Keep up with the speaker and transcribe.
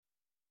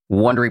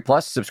Wondery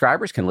Plus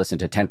subscribers can listen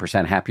to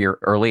 10% Happier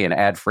early and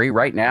ad-free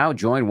right now.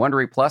 Join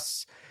Wondery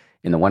Plus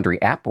in the Wondery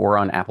app or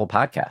on Apple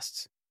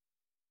Podcasts.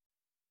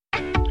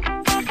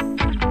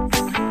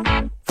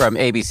 From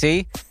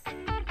ABC,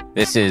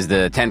 this is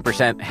the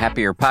 10%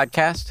 Happier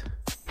podcast.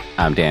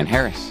 I'm Dan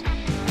Harris.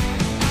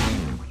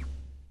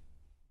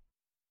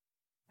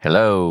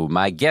 Hello.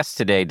 My guest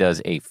today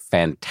does a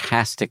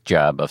fantastic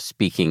job of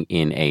speaking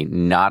in a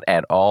not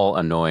at all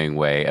annoying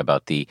way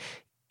about the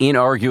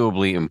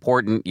inarguably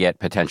important yet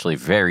potentially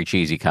very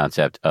cheesy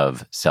concept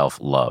of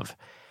self-love.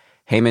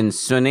 Haemin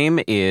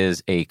Sunim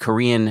is a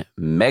Korean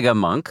mega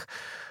monk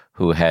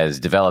who has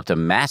developed a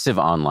massive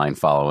online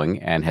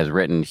following and has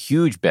written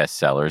huge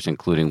bestsellers,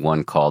 including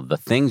one called The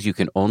Things You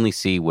Can Only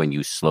See When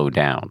You Slow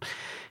Down.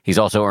 He's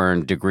also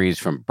earned degrees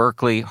from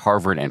Berkeley,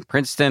 Harvard, and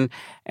Princeton,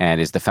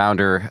 and is the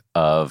founder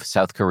of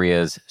South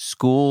Korea's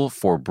School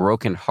for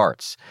Broken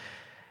Hearts.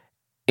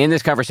 In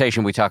this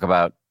conversation, we talk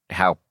about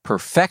how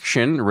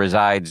perfection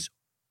resides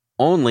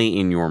only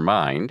in your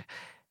mind,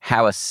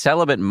 how a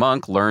celibate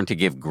monk learned to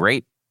give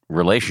great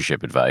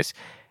relationship advice,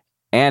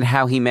 and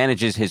how he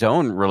manages his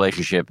own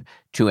relationship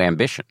to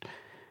ambition.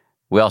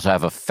 We also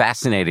have a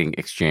fascinating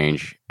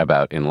exchange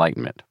about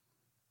enlightenment.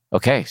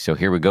 Okay, so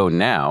here we go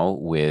now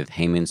with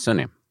Haemin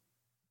Sunim.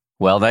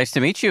 Well, nice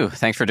to meet you.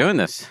 Thanks for doing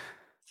this.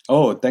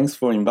 Oh, thanks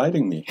for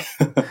inviting me.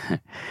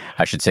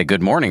 I should say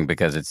good morning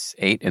because it's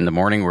 8 in the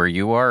morning where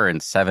you are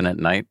and 7 at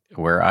night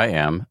where I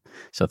am.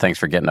 So thanks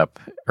for getting up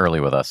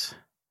early with us.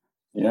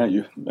 Yeah,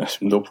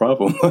 no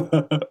problem.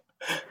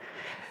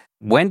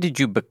 When did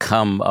you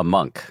become a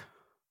monk?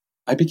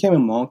 I became a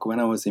monk when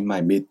I was in my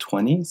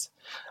mid-20s.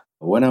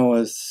 When I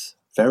was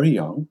very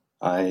young,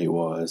 I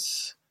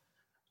was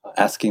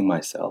asking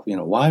myself,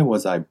 why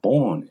was I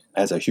born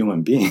as a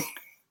human being?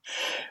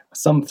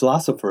 Some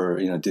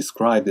philosopher,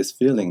 described this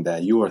feeling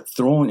that you are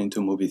thrown into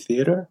a movie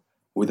theater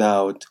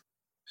without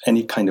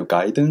any kind of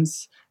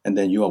guidance, and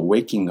then you are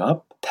waking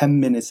up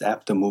 10 minutes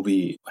after the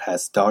movie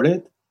has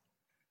started.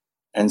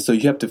 And so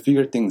you have to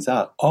figure things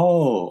out.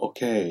 Oh,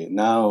 okay,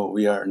 now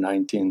we are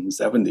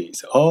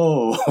 1970s.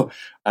 Oh,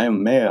 I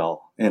am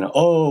male.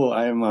 Oh,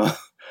 I am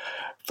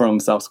from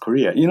South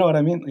Korea. You know what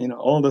I mean?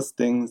 All those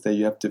things that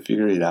you have to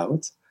figure it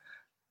out.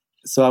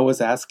 So I was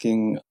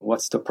asking,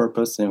 what's the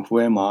purpose and who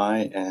am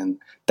I? And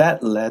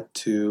that led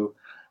to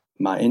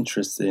my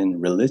interest in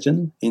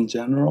religion in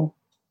general.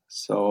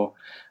 So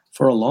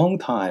for a long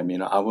time,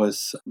 I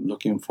was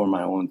looking for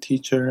my own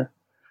teacher,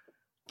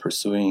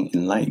 pursuing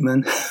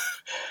enlightenment,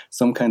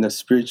 some kind of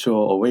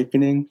spiritual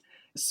awakening.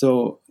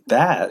 So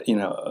that,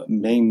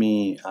 made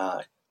me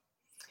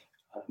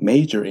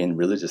major in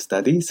religious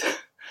studies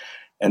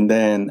and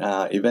then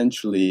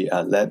eventually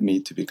led me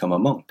to become a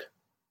monk.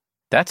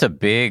 That's a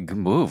big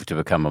move to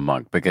become a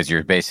monk because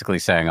you're basically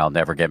saying, I'll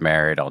never get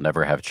married, I'll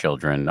never have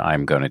children,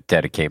 I'm going to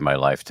dedicate my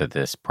life to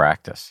this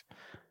practice.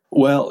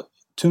 Well,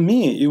 to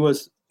me, it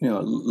was,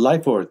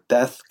 life or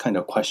death kind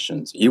of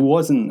questions. It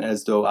wasn't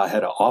as though I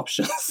had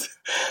options.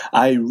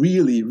 I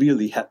really,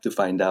 really had to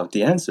find out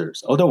the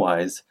answers.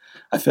 Otherwise,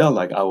 I felt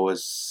like I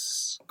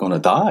was going to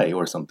die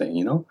or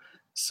something,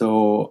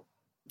 So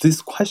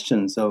these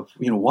questions of,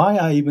 why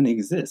I even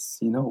exist,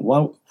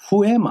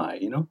 who am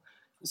I,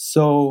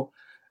 So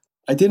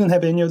I didn't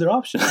have any other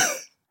option.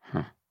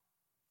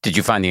 Did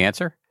you find the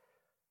answer?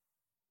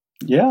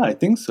 Yeah, I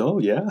think so.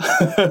 Yeah.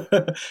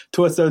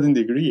 To a certain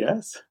degree,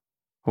 yes.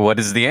 What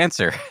is the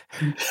answer?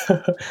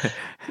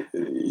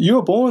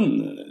 You're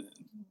born,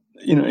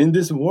 in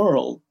this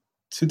world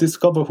to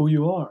discover who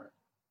you are.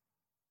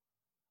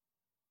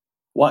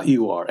 What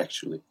you are,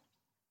 actually.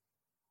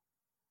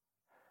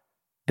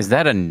 Is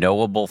that a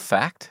knowable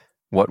fact,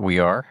 what we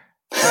are?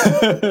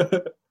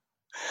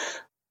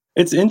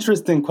 It's an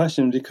interesting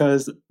question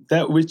because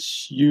that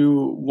which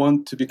you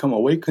want to become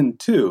awakened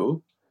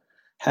to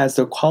has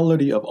the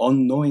quality of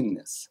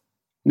unknowingness,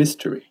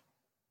 mystery.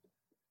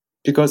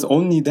 Because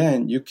only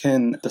then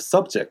the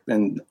subject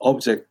and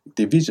object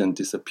division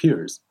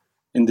disappears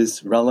in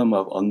this realm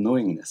of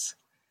unknowingness.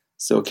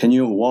 So can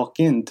you walk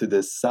into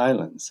this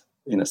silence,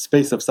 in a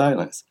space of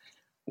silence,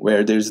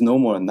 where there's no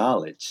more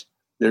knowledge,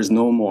 there's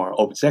no more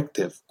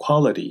objective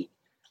quality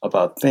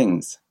about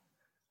things.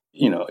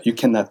 You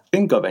cannot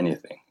think of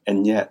anything,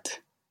 and yet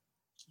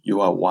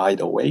you are wide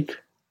awake,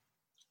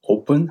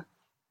 open,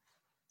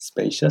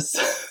 spacious,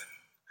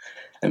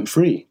 and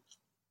free.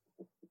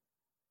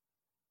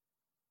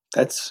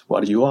 That's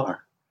what you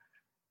are.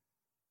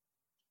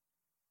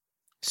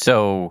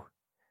 So,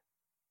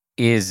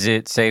 is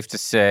it safe to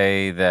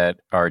say that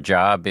our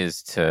job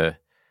is to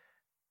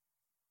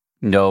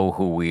know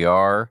who we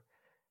are,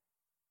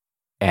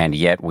 and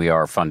yet we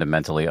are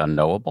fundamentally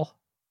unknowable?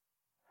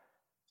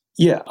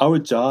 Yeah, our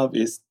job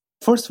is,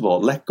 first of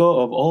all, let go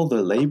of all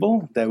the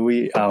label that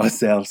we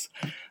ourselves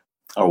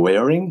are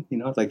wearing,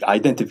 like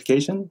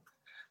identification.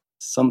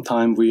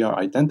 Sometimes we are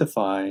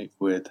identified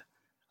with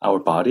our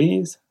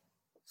bodies,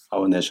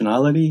 our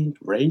nationality,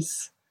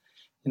 race,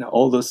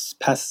 all those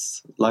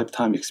past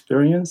lifetime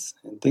experience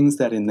and things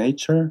that in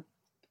nature.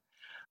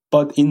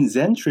 But in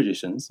Zen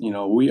traditions,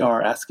 we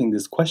are asking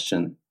this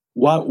question,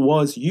 what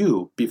was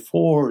you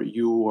before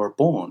you were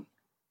born?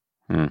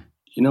 Hmm.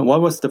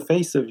 What was the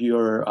face of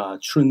your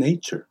true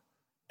nature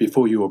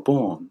before you were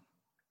born?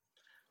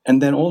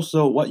 And then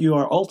also what you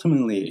are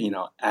ultimately,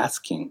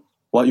 asking,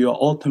 what you are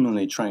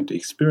ultimately trying to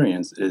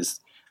experience is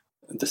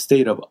the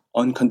state of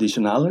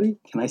unconditionality.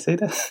 Can I say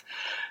that?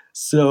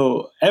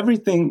 So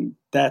everything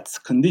that's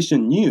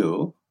conditioned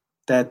you,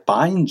 that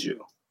binds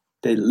you,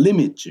 that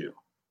limits you,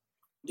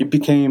 it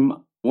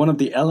became one of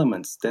the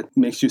elements that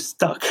makes you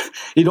stuck.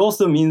 It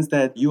also means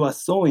that you are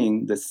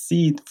sowing the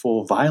seed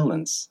for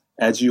violence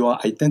as you are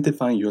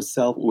identifying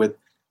yourself with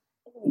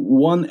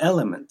one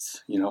element,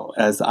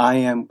 as I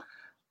am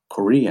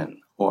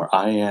Korean or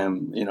I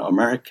am,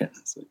 American.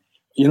 So,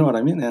 you know what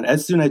I mean? And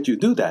as soon as you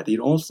do that, it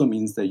also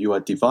means that you are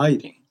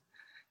dividing.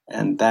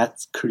 And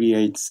that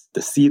creates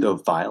the seed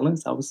of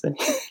violence, I would say.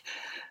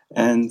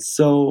 And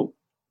so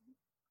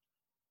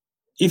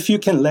if you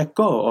can let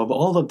go of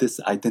all of this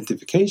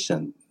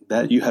identification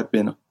that you have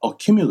been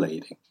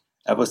accumulating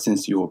ever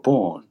since you were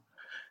born,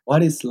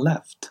 what is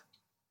left?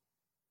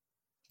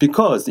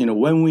 Because,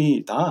 when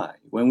we die,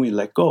 when we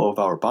let go of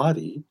our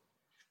body,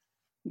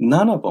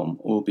 none of them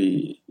will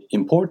be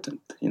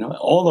important.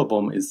 All of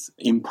them is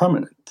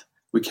impermanent.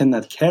 We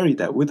cannot carry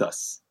that with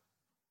us.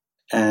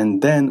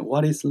 And then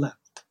what is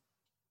left?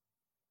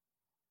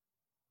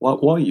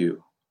 What were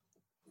you?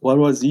 What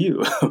was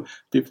you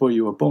before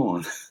you were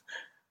born?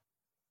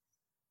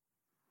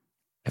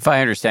 If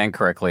I understand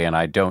correctly, and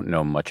I don't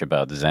know much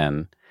about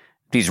Zen,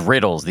 these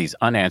riddles, these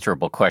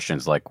unanswerable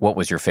questions like what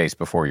was your face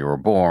before you were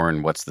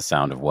born? What's the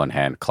sound of one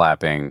hand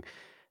clapping?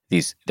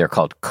 They're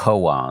called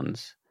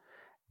koans,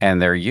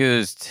 and they're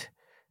used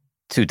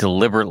to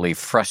deliberately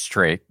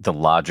frustrate the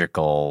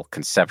logical,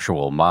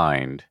 conceptual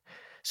mind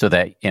so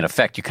that, in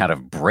effect, you kind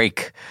of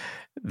break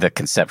the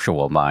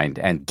conceptual mind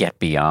and get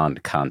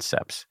beyond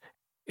concepts.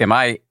 Am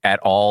I at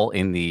all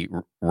in the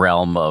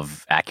realm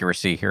of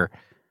accuracy here?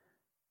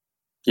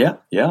 Yeah.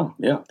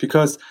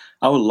 Because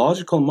our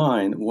logical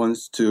mind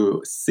wants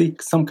to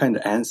seek some kind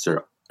of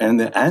answer, and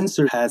the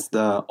answer has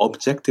the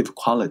objective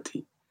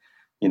quality,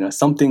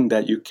 something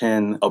that you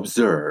can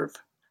observe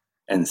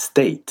and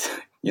state,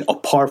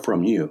 apart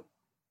from you.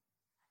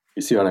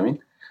 You see what I mean?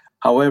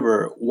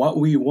 However, what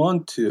we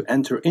want to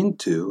enter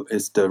into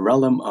is the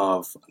realm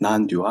of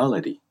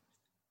non-duality.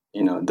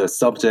 The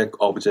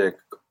subject-object,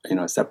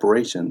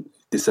 separation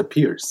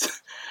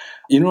disappears.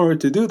 In order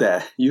to do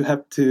that, you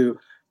have to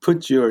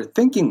put your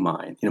thinking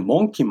mind,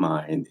 monkey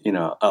mind,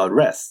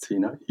 rest.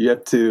 You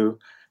have to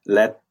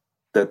let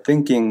the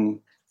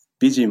thinking,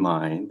 busy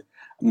mind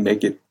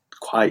make it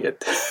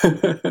quiet.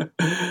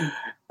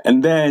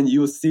 And then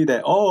you'll see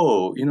that,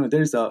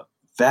 there's a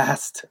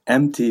vast,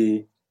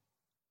 empty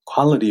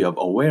quality of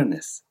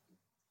awareness,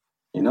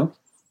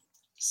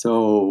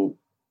 So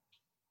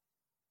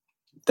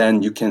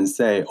then you can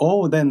say,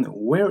 then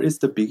where is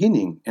the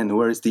beginning and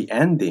where is the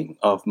ending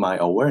of my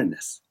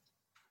awareness?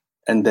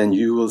 And then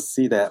you will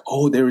see that,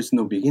 there is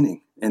no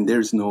beginning and there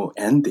is no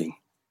ending.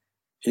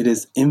 It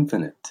is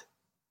infinite.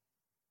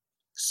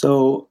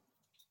 So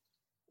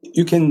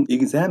you can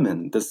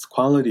examine this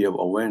quality of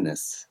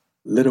awareness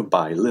little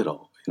by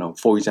little.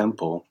 For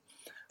example,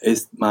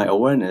 is my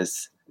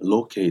awareness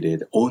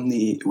located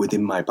only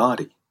within my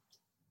body?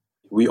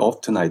 We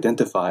often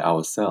identify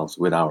ourselves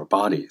with our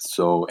body.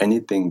 So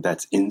anything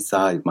that's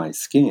inside my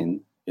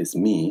skin is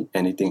me.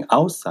 Anything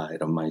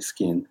outside of my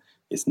skin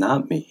is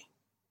not me.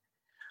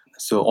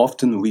 So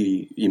often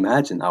we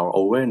imagine our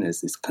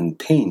awareness is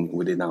contained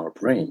within our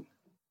brain.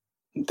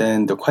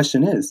 Then the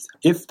question is,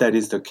 if that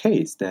is the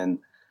case, then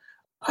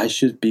I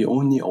should be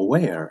only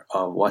aware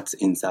of what's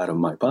inside of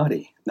my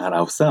body, not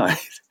outside.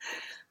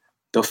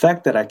 The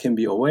fact that I can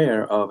be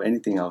aware of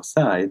anything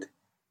outside,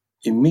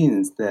 it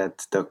means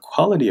that the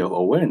quality of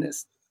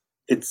awareness,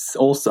 it's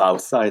also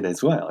outside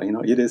as well.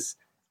 It is,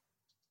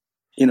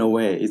 in a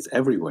way, it's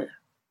everywhere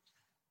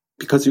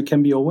because you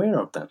can be aware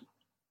of them.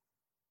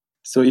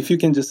 So if you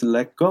can just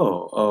let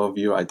go of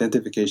your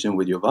identification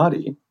with your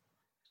body,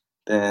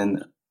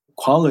 then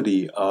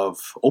quality of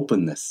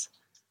openness,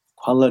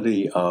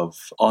 quality of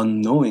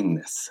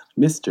unknowingness,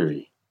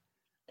 mystery,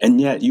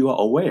 and yet you are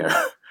aware,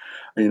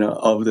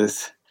 of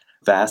this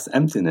vast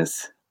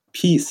emptiness,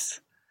 peace,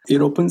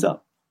 it opens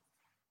up.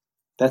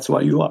 That's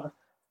what you are.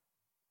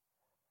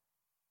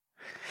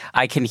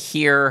 I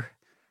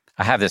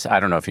have this, I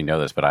don't know if you know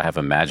this, but I have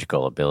a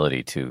magical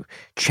ability to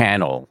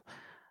channel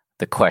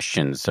the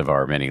questions of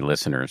our many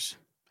listeners.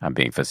 I'm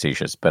being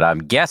facetious, but I'm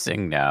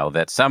guessing now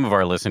that some of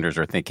our listeners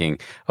are thinking,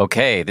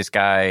 okay, this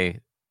guy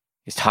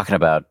is talking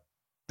about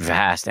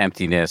vast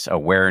emptiness,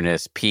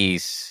 awareness,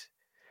 peace.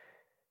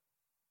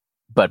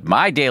 But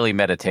my daily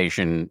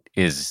meditation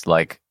is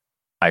like,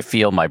 I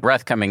feel my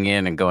breath coming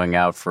in and going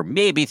out for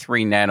maybe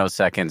 3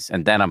 nanoseconds,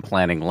 and then I'm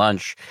planning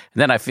lunch. And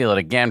then I feel it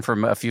again for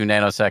a few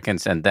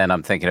nanoseconds, and then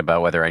I'm thinking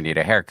about whether I need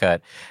a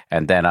haircut.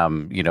 And then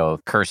I'm,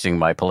 cursing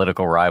my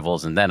political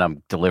rivals, and then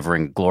I'm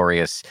delivering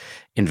glorious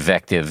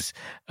invectives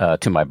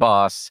to my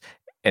boss,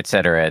 et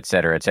cetera, et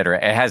cetera, et cetera.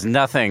 It has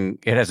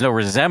no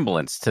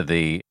resemblance to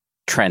the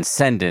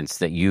transcendence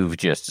that you've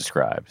just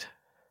described.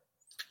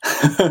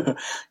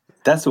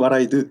 That's what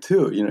I do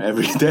too,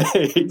 every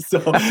day.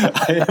 So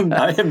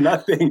I am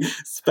nothing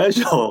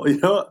special,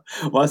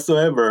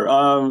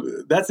 whatsoever.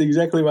 That's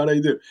exactly what I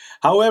do.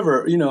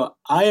 However,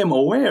 I am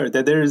aware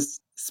that there's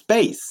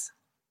space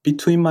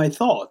between my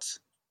thoughts.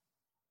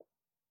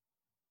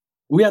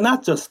 We are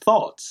not just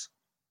thoughts.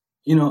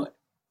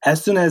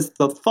 As soon as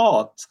the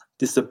thought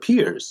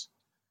disappears,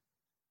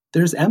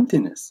 there's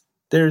emptiness.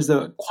 There's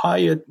a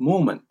quiet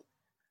moment.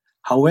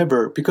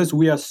 However, because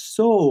we are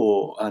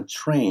so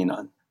trained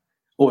on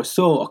or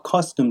so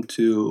accustomed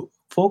to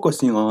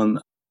focusing on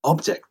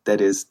object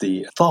that is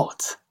the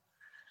thought,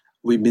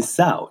 we miss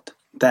out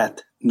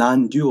that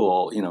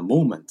non-dual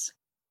moments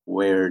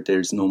where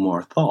there's no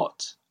more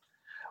thought.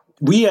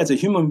 We as a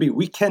human being,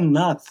 we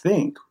cannot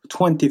think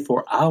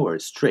 24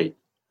 hours straight,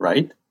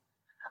 right?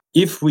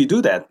 If we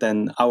do that,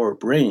 then our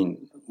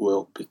brain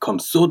will become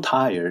so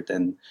tired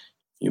and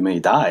you may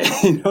die.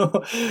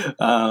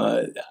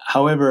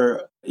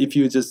 However, if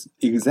you just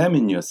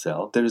examine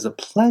yourself, there is a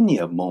plenty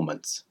of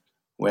moments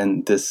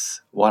when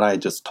what I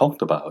just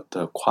talked about,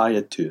 the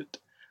quietude,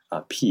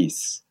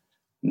 peace,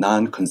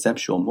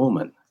 non-conceptual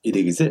moment, it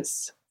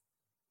exists.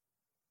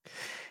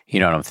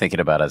 What I'm thinking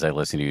about as I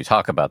listen to you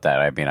talk about that,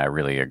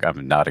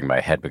 I'm nodding my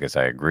head because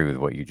I agree with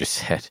what you just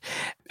said.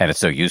 And it's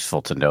so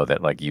useful to know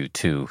that, like, you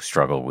too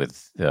struggle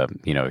with,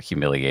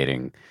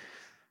 humiliating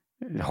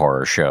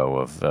horror show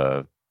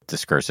of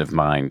discursive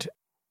mind.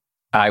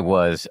 I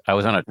was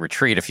on a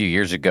retreat a few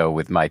years ago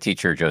with my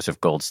teacher, Joseph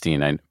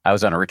Goldstein, and I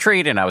was on a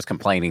retreat and I was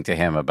complaining to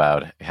him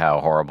about how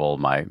horrible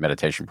my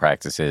meditation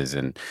practice is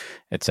and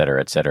et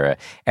cetera, et cetera.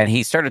 And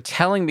he started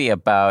telling me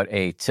about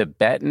a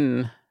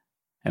Tibetan,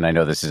 and I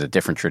know this is a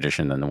different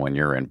tradition than the one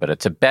you're in, but a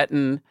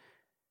Tibetan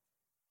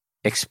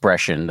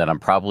expression that I'm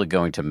probably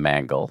going to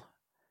mangle,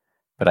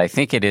 but I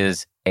think it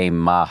is a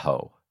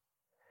maho,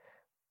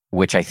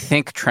 which I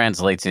think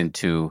translates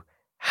into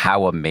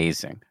how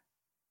amazing.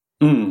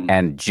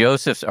 And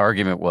Joseph's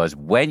argument was,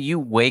 when you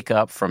wake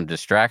up from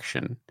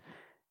distraction,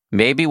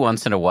 maybe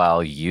once in a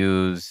while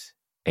use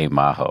a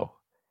maho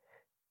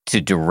to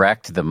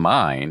direct the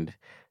mind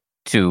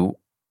to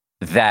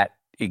that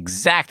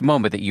exact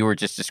moment that you were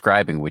just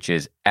describing, which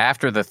is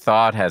after the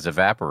thought has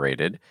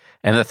evaporated,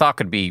 and the thought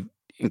could be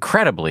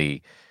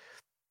incredibly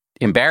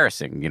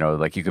embarrassing.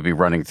 Like you could be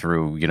running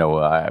through,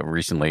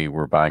 recently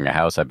we're buying a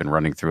house. I've been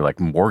running through like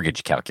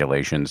mortgage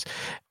calculations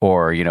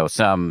or,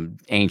 some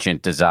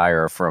ancient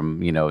desire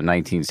from,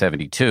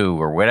 1972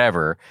 or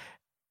whatever.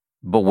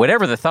 But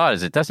whatever the thought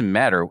is, it doesn't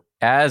matter.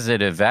 As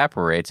it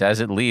evaporates, as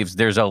it leaves,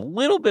 there's a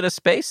little bit of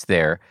space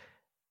there.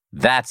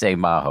 That's a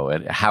maho.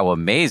 And how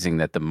amazing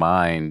that the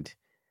mind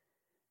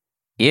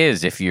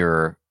is if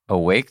you're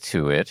awake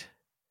to it.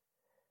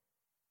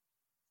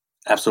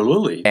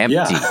 Absolutely.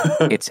 Empty.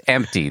 Yeah. It's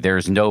empty.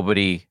 There's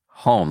nobody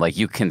home. Like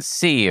you can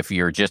see if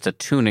you're just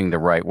attuning the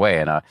right way.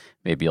 And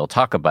maybe you'll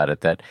talk about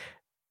it, that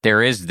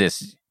there is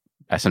this,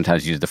 I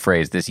sometimes use the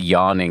phrase, this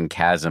yawning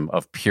chasm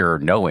of pure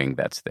knowing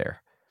that's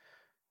there.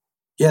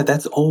 Yeah,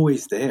 that's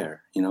always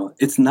there.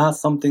 It's not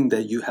something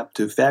that you have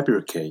to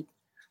fabricate,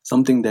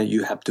 something that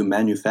you have to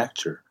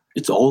manufacture.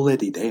 It's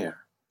already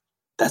there.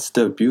 That's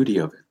the beauty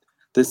of it.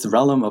 This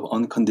realm of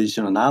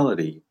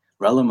unconditionality,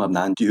 realm of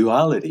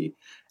non-duality,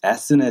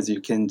 as soon as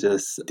you can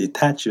just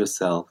detach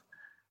yourself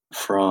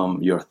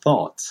from your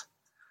thoughts.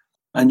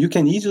 And you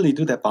can easily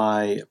do that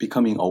by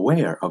becoming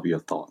aware of your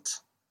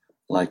thoughts,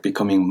 like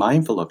becoming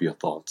mindful of your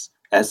thoughts.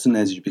 As soon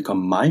as you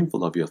become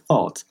mindful of your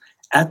thoughts,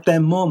 at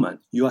that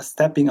moment, you are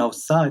stepping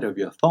outside of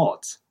your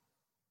thoughts,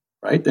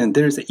 right? And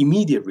there's an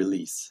immediate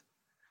release,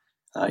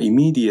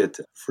 immediate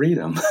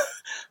freedom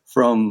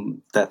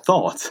from that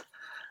thought.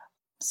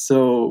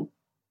 So,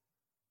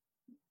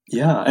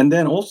 yeah, and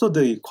then also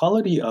the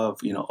quality of,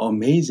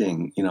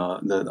 amazing,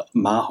 the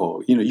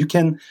maho, you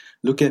can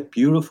look at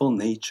beautiful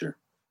nature.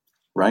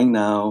 Right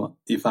now,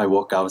 if I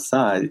walk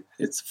outside,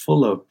 it's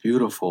full of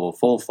beautiful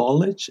fall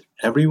foliage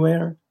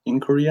everywhere in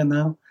Korea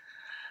now.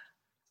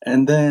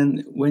 And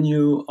then when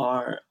you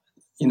are,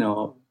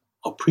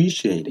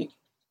 appreciating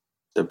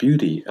the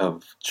beauty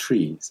of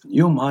trees,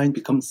 your mind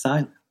becomes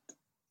silent.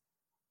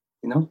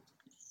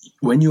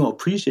 When you're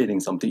appreciating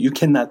something, you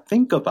cannot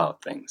think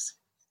about things.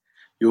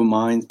 Your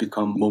mind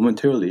becomes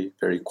momentarily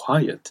very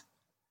quiet.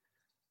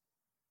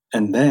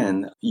 And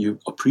then you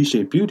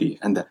appreciate beauty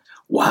and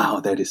wow,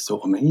 that is so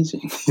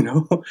amazing,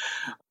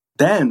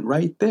 Then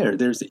right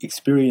there's the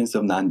experience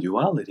of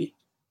non-duality.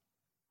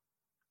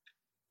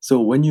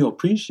 So when you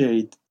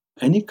appreciate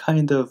any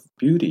kind of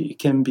beauty, it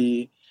can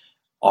be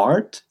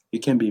art,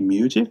 it can be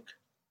music,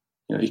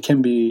 it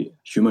can be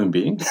human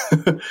being.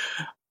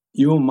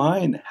 Your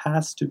mind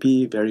has to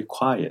be very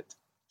quiet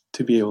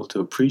to be able to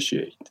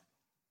appreciate.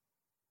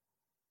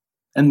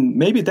 And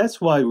maybe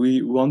that's why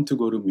we want to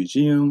go to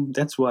museum.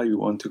 That's why we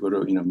want to go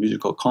to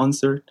musical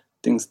concert,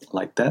 things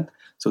like that,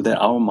 so that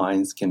our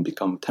minds can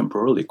become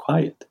temporarily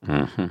quiet.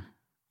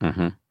 Mm-hmm.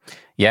 Mm-hmm.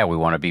 Yeah, we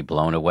want to be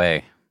blown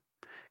away,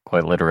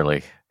 quite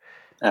literally.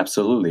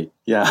 Absolutely,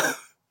 yeah.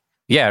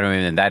 Yeah, I mean,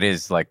 and that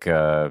is like,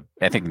 I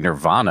think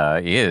nirvana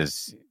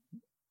is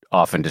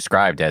often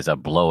described as a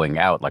blowing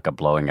out, like a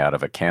blowing out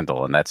of a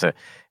candle. And that's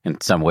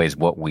in some ways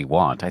what we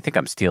want. I think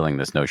I'm stealing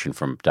this notion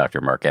from Dr.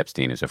 Mark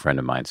Epstein, who's a friend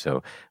of mine.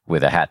 So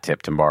with a hat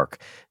tip to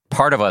Mark,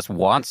 part of us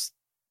wants,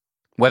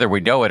 whether we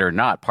know it or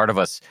not, part of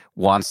us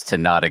wants to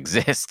not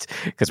exist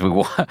because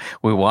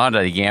we want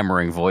a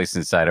yammering voice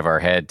inside of our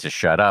head to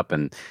shut up.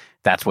 And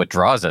that's what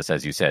draws us,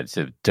 as you said,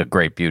 to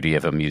great beauty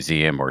of a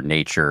museum or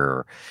nature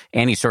or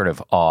any sort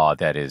of awe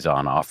that is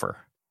on offer.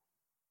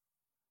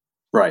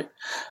 Right.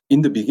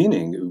 In the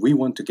beginning, we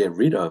want to get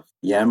rid of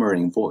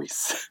yammering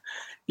voice.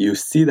 You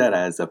see that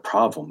as a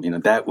problem,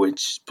 that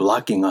which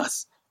blocking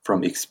us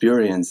from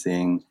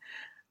experiencing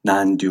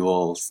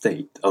non-dual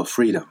state of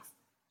freedom,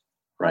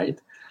 right?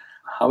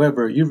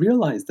 However, you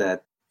realize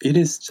that it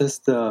is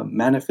just the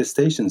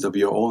manifestations of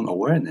your own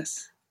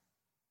awareness.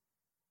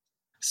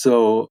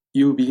 So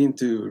you begin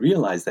to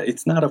realize that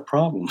it's not a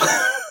problem.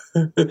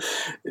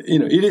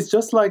 It is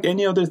just like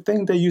any other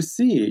thing that you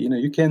see.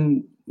 You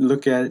can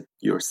look at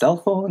your cell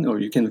phone, or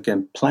you can look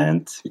at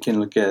plants, you can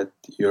look at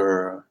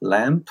your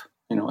lamp,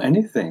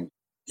 anything.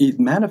 It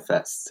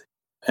manifests.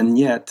 And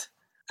yet,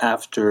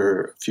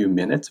 after a few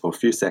minutes or a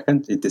few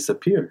seconds, it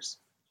disappears.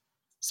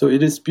 So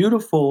it is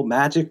beautiful,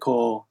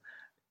 magical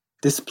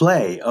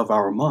display of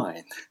our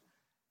mind,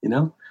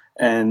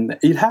 and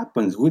it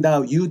happens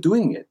without you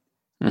doing it.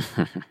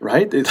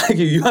 Right? It's like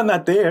you are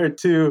not there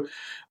to,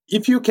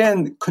 if you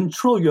can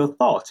control your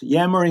thoughts,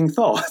 yammering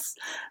thoughts,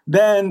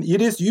 then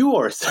it is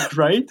yours,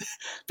 right?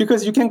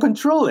 Because you can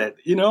control it,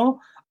 In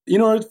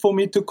order for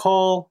me to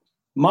call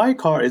my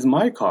car is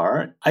my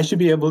car, I should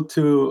be able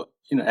to,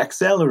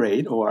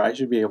 accelerate, or I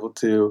should be able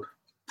to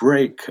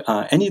brake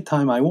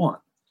anytime I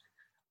want.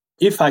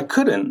 If I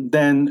couldn't,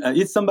 then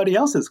it's somebody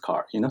else's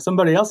car,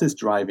 somebody else is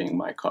driving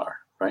my car,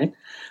 right?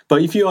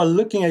 But if you are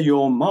looking at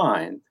your own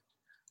mind,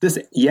 this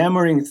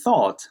yammering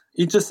thought,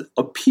 it just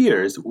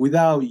appears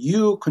without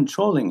you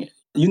controlling it.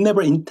 You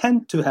never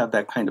intend to have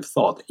that kind of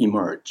thought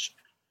emerge,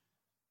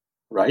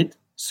 right?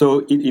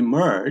 So it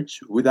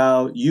emerged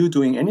without you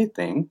doing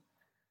anything,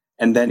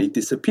 and then it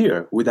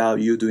disappears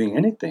without you doing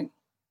anything.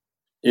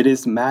 It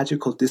is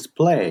magical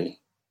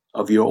display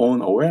of your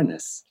own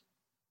awareness.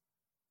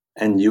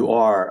 And you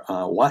are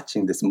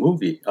watching this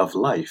movie of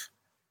life.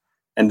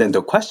 And then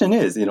the question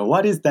is,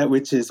 what is that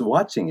which is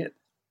watching it?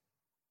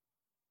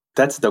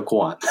 That's the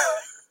koan.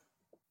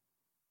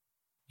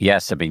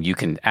 Yes, I mean, you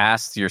can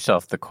ask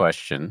yourself the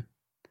question.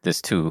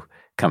 This too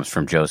comes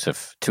from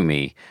Joseph to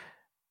me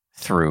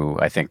through,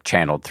 I think,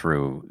 channeled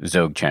through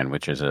Dzogchen,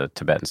 which is a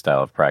Tibetan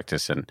style of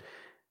practice. And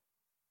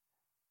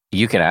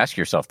you can ask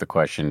yourself the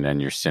question,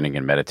 and you're sitting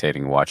and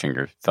meditating, watching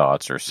your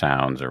thoughts or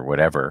sounds or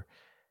whatever.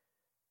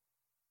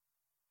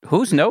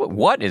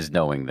 What is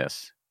knowing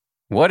this?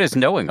 What is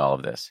knowing all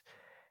of this?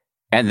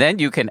 And then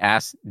you can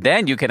ask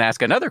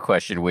another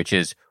question, which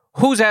is,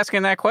 who's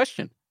asking that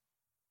question?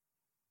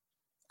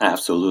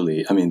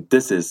 Absolutely. I mean,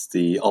 this is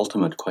the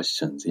ultimate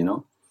questions,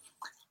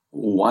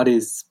 What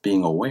is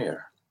being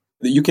aware?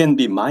 You can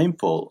be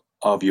mindful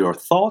of your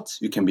thoughts.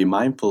 You can be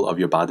mindful of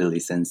your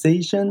bodily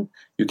sensation.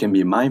 You can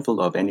be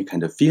mindful of any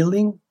kind of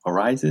feeling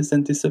arises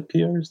and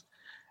disappears.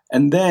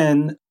 And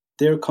then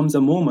there comes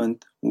a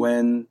moment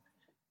when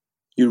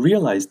you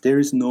realize there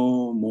is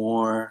no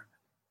more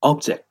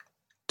object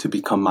to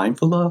become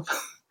mindful of.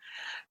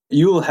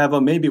 You will have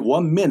maybe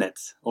 1 minute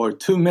or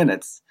 2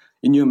 minutes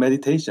in your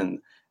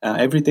meditation.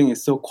 Everything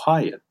is so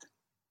quiet,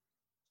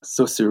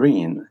 so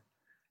serene.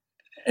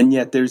 And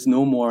yet there's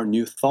no more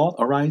new thought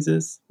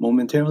arises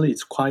momentarily.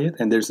 It's quiet,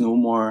 and there's no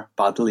more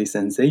bodily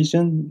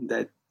sensation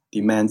that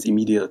demands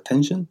immediate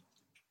attention.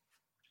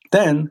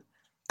 Then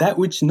that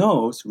which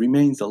knows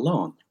remains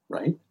alone,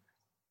 right?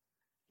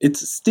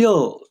 It's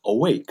still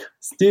awake,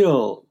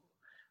 still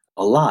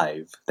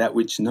alive, that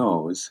which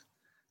knows.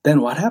 Then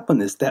what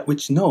happens is that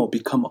which knows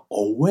become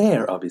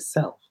aware of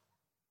itself.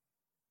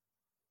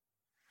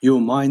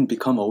 Your mind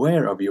become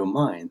aware of your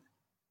mind.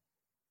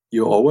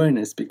 Your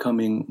awareness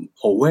becoming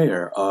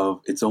aware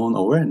of its own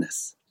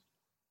awareness.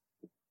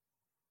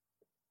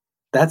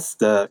 That's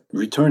the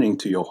returning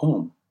to your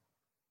home,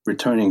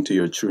 returning to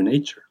your true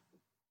nature.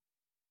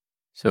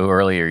 So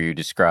earlier you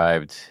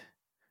described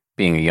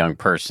being a young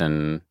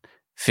person,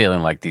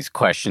 feeling like these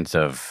questions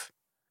of,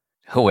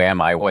 who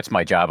am I? What's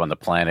my job on the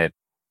planet?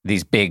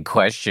 These big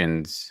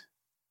questions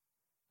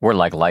were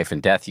like life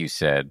and death, you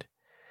said.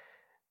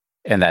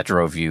 And that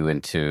drove you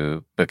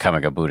into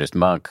becoming a Buddhist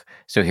monk.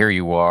 So here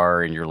you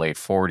are in your late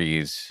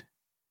 40s.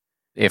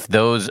 If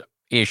those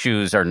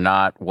issues are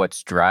not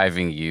what's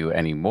driving you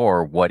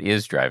anymore, what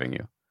is driving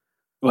you?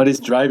 What is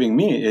driving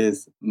me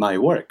is my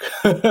work.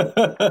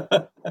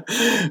 I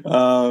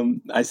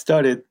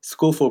started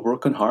School for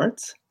Broken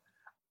Hearts.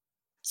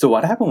 So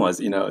what happened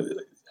was,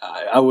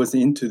 I was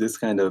into this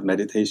kind of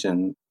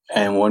meditation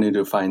and wanted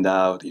to find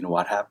out,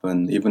 what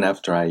happened even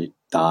after I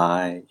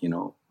die,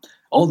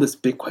 all these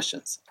big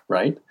questions,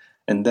 right?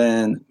 And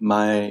then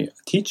my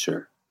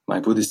teacher, my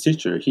Buddhist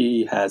teacher,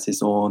 he has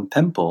his own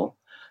temple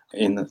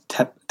in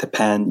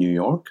Teppan, New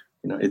York.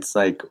 It's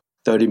like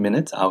 30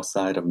 minutes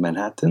outside of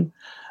Manhattan.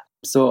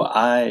 So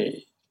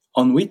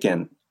on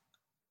weekend,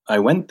 I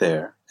went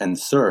there and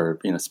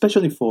served,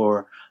 especially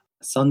for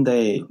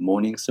Sunday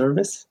morning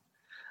service.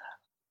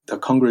 The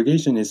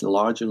congregation is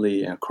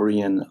largely a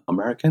Korean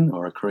American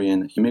or a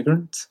Korean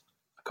immigrant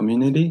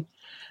community.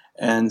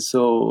 And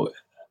so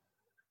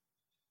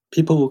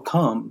people will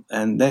come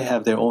and they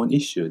have their own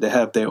issue. They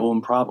have their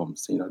own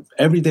problems,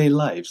 everyday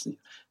lives,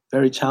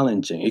 very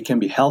challenging. It can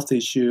be health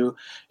issue.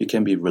 It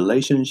can be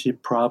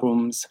relationship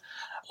problems,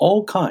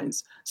 all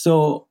kinds.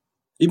 So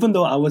even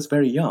though I was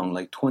very young,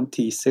 like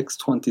 26,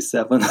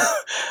 27,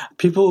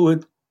 people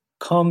would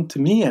come to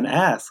me and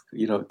ask,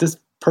 this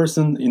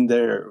person in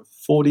their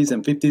 40s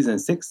and 50s and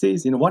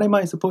 60s, what am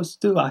I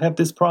supposed to do? I have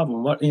this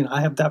problem.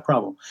 I have that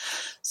problem.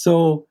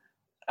 So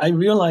I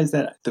realized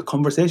that the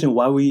conversation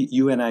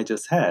you and I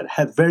just had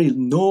very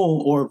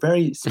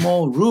very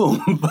small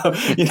room,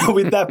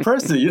 with that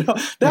person.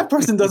 That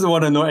person doesn't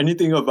want to know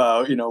anything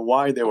about,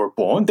 why they were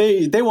born.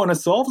 They want to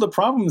solve the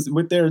problems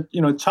with their,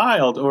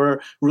 child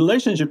or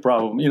relationship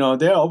problem.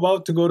 They're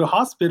about to go to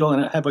hospital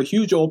and have a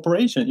huge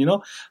operation.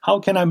 How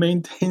can I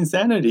maintain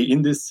sanity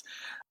in this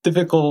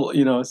difficult,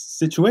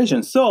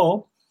 situation?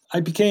 So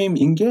I became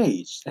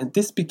engaged, and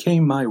this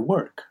became my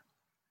work.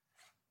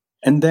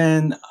 And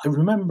then I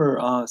remember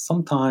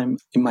sometime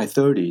in my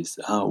 30s,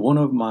 one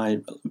of my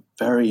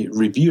very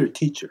revered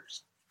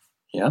teachers,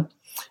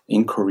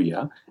 in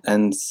Korea,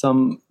 and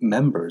some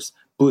members,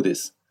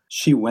 Buddhists,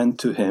 she went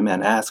to him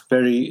and asked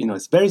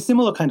it's very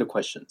similar kind of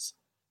questions.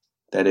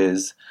 That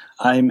is,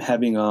 I'm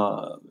having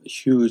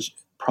huge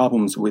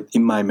problems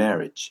in my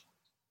marriage.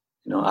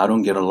 I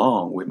don't get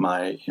along with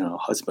my,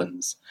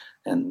 husbands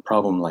and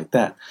problem like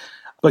that.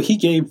 But he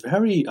gave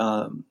very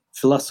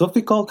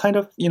philosophical kind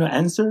of,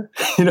 answer,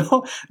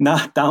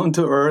 not down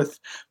to earth,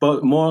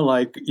 but more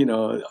like,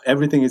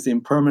 everything is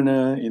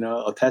impermanent,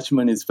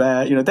 attachment is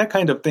bad, that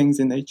kind of things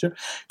in nature,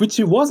 which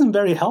wasn't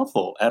very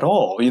helpful at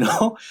all,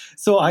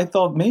 So I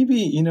thought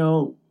maybe,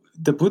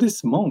 the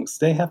Buddhist monks,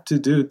 they have to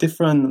do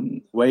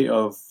different way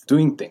of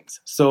doing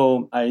things.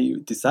 So I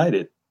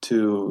decided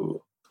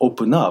to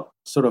open up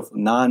sort of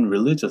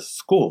non-religious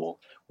school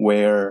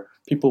where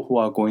people who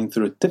are going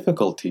through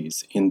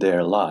difficulties in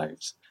their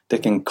lives, they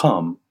can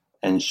come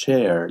and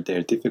share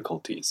their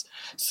difficulties.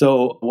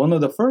 So one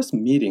of the first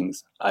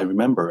meetings I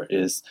remember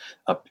is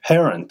a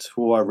parent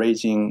who are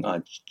raising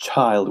a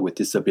child with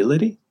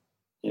disability.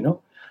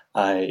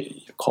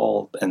 I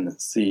called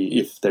and see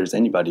if there's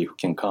anybody who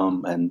can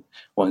come and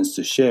wants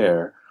to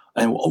share.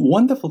 And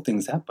wonderful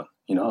things happen.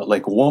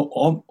 Like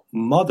one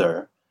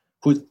mother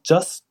who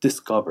just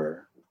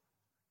discovered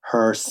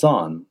her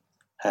son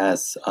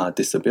has a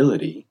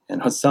disability,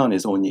 and her son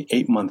is only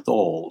 8 months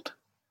old.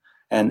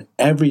 And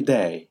every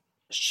day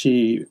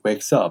she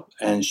wakes up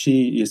and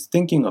she is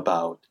thinking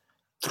about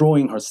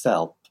throwing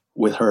herself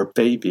with her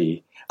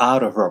baby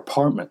out of her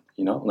apartment,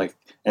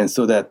 and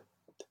so that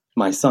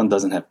my son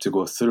doesn't have to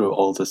go through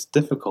all this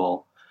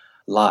difficult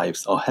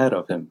lives ahead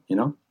of him,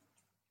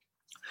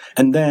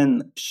 And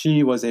then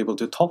she was able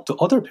to talk to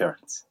other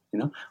parents,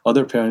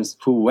 other parents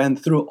who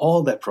went through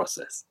all that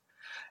process.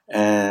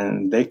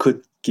 And they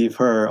could give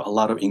her a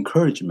lot of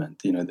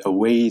encouragement,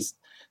 ways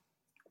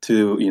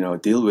to,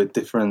 deal with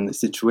different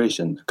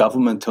situations,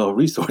 governmental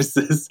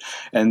resources,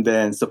 and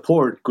then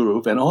support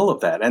group and all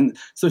of that. And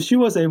so she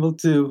was able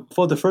to,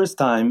 for the first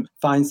time,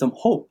 find some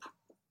hope.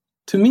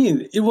 To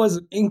me, it was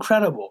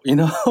incredible,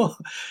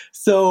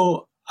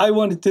 So I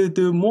wanted to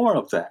do more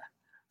of that.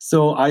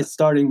 So I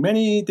started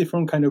many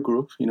different kind of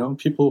groups,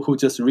 people who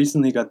just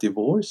recently got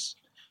divorced,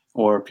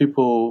 or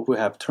people who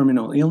have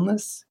terminal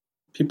illness,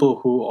 people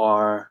who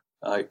are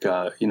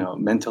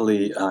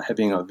mentally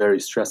having a very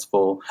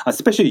stressful,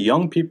 especially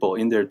young people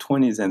in their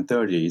 20s and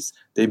 30s,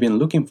 they've been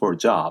looking for a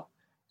job,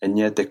 and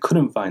yet they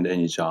couldn't find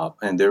any job,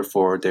 and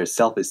therefore their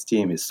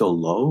self-esteem is so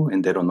low,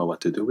 and they don't know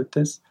what to do with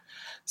this.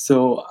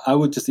 So I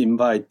would just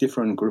invite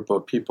different group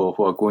of people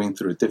who are going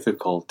through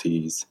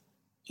difficulties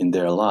in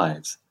their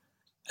lives.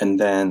 And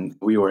then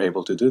we were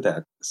able to do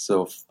that.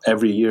 So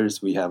every year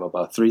we have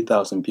about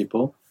 3,000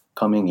 people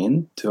coming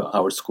in to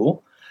our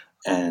school,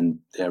 and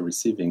they're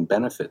receiving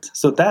benefits.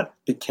 So that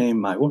became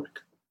my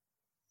work.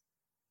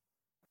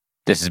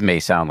 May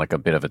sound like a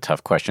bit of a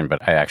tough question,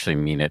 but I actually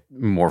mean it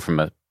more from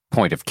a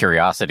point of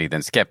curiosity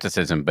than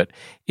skepticism. But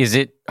is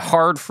it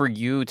hard for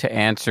you to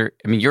answer?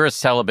 I mean, you're a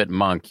celibate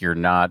monk. You're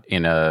not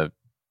in a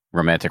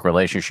romantic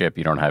relationship.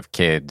 You don't have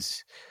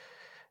kids.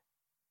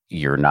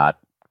 You're not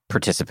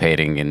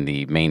participating in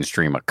the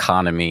mainstream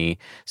economy.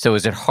 So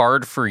is it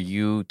hard for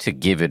you to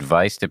give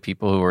advice to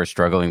people who are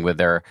struggling with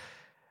their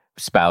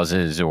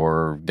spouses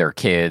or their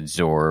kids,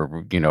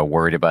 or,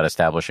 worried about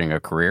establishing a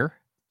career?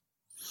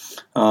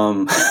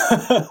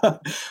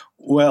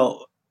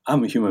 Well,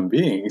 I'm a human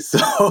being, so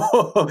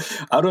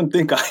I don't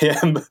think I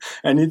am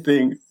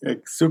anything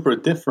super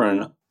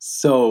different.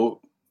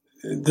 So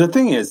the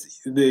thing is,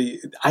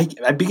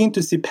 I begin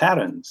to see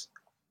patterns.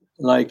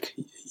 Like,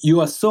 you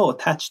are so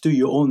attached to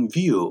your own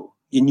view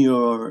in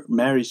your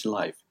marriage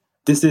life.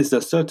 this is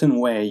a certain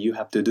way you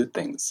have to do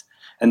things.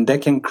 And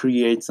that can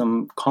create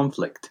some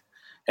conflict.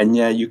 And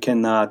yet you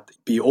cannot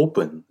be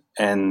open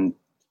and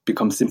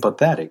become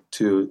sympathetic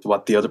to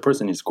what the other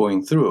person is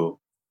going through.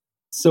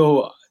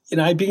 So,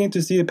 I begin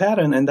to see a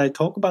pattern and I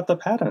talk about the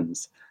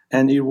patterns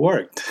and it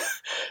worked.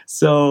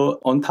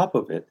 So on top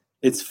of it,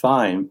 it's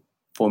fine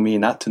for me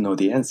not to know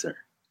the answer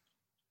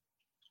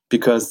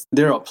because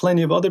there are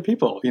plenty of other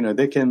people,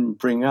 they can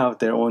bring out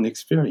their own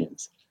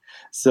experience.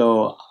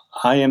 So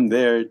I am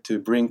there to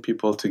bring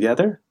people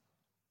together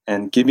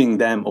and giving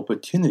them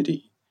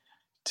opportunity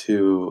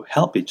to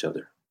help each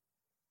other.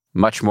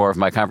 Much more of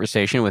my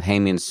conversation with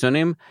Hae-Min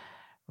Sunim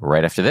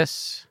right after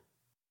this.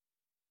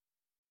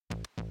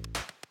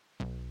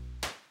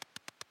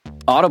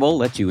 Audible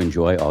lets you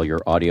enjoy all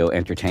your audio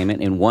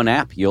entertainment in one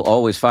app. You'll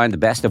always find the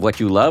best of what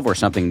you love or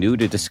something new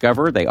to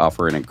discover. They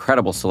offer an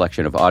incredible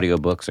selection of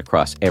audiobooks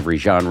across every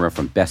genre,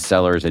 from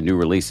bestsellers and new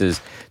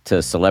releases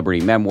to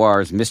celebrity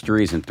memoirs,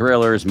 mysteries and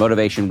thrillers,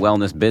 motivation,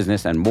 wellness,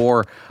 business, and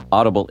more.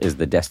 Audible is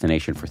the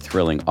destination for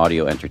thrilling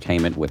audio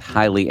entertainment with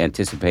highly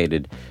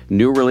anticipated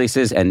new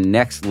releases and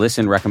next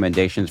listen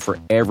recommendations for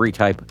every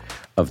type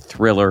of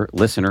thriller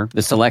listener.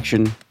 The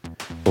selection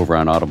over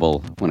on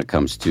Audible when it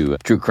comes to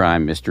true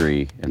crime,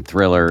 mystery, and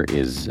thriller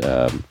is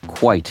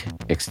quite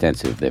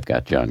extensive. They've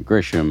got John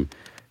Grisham,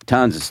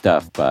 tons of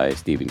stuff by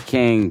Stephen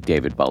King,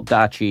 David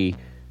Baldacci.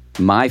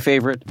 My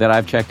favorite that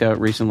I've checked out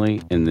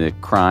recently in the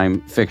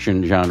crime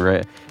fiction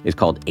genre is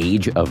called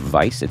Age of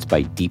Vice. It's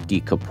by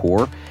Deepti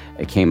Kapoor.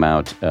 It came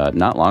out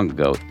not long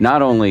ago.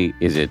 Not only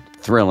is it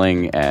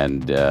thrilling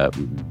and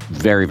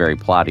very, very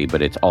plotty,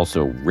 but it's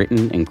also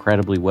written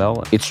incredibly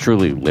well. It's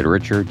truly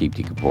literature.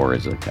 Deepti Kapoor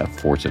is a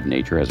force of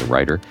nature as a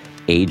writer.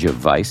 Age of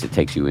Vice, it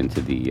takes you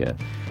into the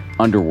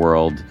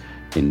underworld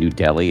in New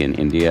Delhi in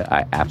India.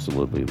 I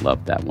absolutely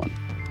love that one.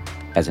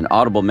 As an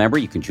Audible member,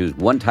 you can choose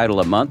one title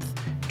a month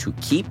to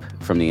keep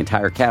from the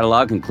entire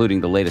catalog,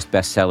 including the latest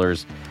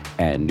bestsellers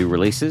and new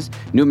releases.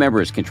 New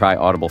members can try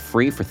Audible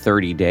free for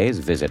 30 days.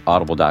 Visit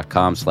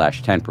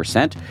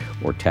audible.com/10%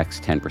 or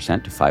text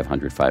 10% to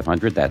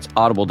 500-500. That's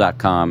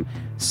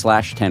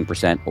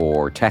audible.com/10%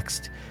 or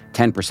text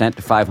 10%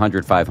 to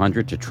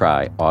 500-500 to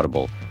try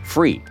Audible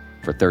free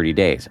for 30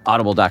 days.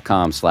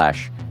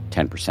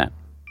 Audible.com/10%.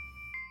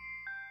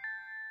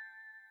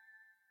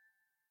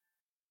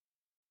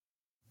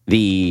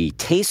 The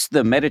Taste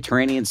the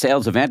Mediterranean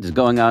sales event is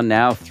going on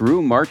now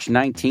through March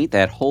 19th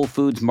at Whole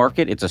Foods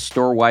Market. It's a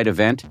store-wide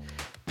event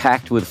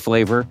packed with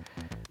flavor.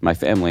 My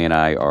family and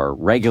I are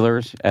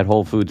regulars at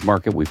Whole Foods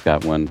Market. We've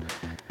got one,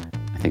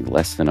 I think,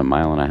 less than a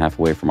mile and a half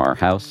away from our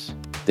house.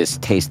 This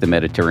Taste the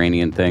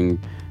Mediterranean thing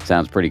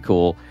sounds pretty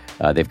cool.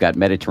 They've got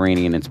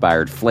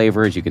Mediterranean-inspired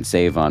flavors. You can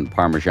save on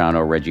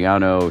Parmigiano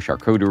Reggiano,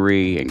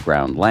 charcuterie, and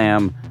ground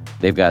lamb.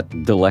 They've got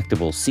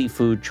delectable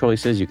seafood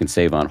choices. You can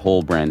save on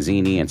whole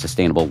branzini and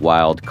sustainable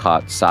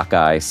wild-caught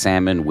sockeye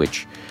salmon,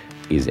 which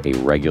is a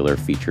regular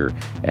feature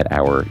at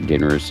our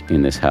dinners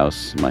in this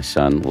house. My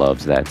son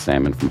loves that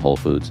salmon from Whole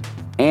Foods.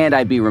 And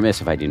I'd be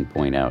remiss if I didn't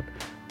point out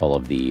all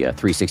of the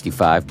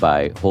 365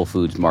 by Whole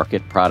Foods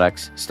Market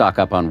products. Stock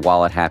up on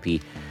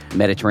wallet-happy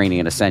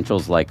Mediterranean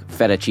essentials like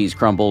feta cheese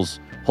crumbles,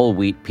 whole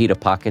wheat pita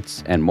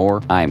pockets, and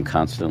more. I am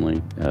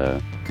constantly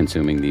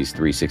consuming these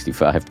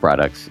 365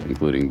 products,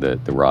 including the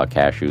raw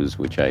cashews,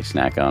 which I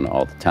snack on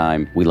all the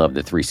time. We love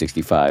the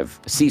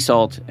 365 sea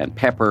salt and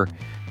pepper.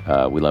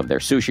 We love their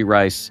sushi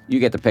rice. You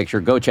get the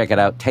picture. Go check it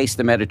out. Taste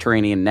the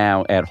Mediterranean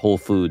now at Whole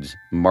Foods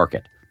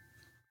Market.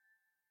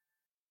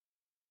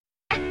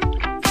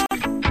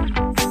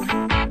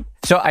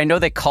 So I know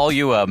they call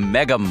you a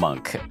mega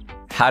monk.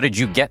 How did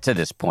you get to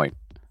this point?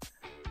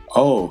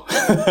 Oh,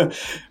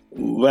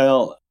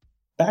 well,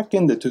 back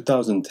in the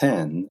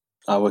 2010,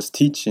 I was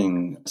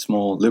teaching a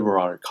small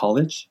liberal art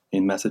college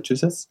in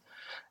Massachusetts.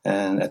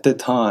 And at that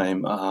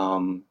time,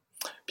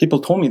 people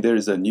told me there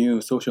is a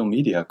new social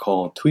media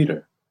called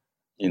Twitter,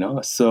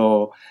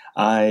 so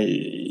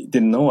I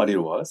didn't know what it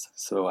was.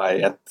 So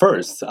at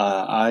first,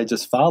 I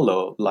just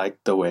followed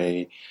like the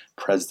way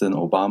President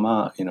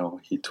Obama,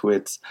 he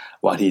tweets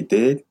what he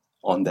did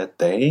on that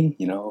day,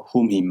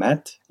 whom he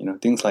met,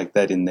 things like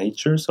that in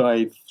nature. So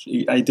I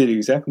did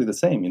exactly the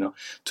same,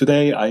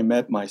 Today I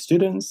met my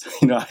students,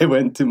 I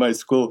went to my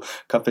school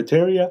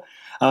cafeteria.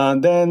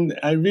 Then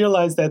I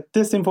realized that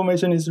this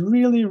information is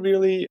really,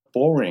 really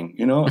boring,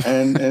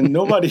 and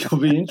nobody will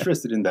be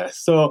interested in that.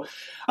 So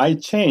I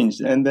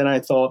changed. And then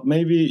I thought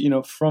maybe,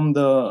 from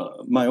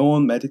my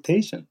own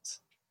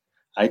meditations,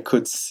 I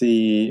could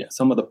see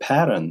some of the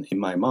pattern in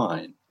my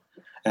mind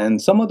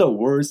and some of the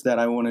words that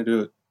I wanted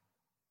to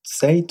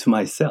say to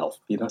myself,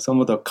 some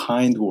of the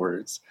kind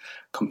words,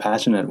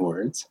 compassionate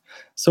words.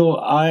 So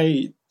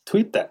I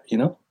tweet that,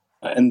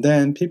 and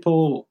then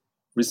people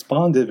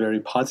responded very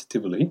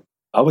positively.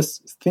 I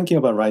was thinking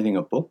about writing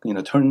a book,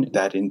 turn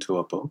that into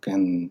a book.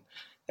 And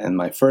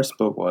my first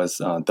book was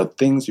The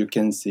Things You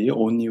Can See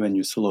Only When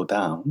You Slow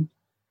Down.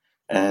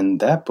 And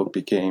that book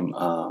became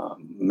a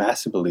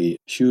massively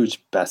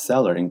huge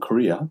bestseller in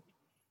Korea.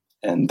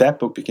 And that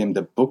book became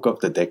the book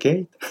of the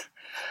decade.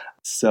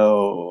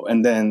 So,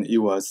 and then it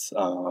was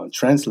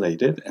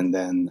translated and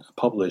then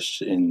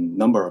published in a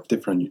number of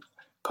different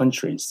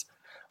countries.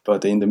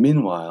 But in the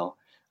meanwhile,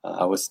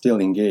 I was still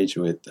engaged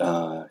with,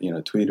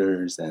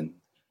 Twitters and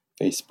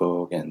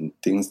Facebook and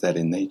things that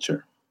in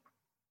nature.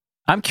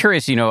 I'm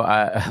curious,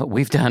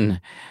 we've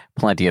done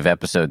plenty of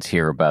episodes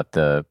here about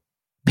the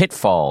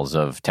pitfalls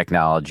of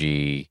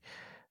technology,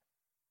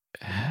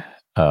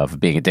 of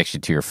being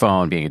addicted to your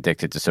phone, being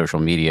addicted to social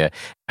media.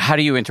 How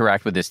do you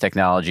interact with this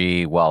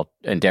technology while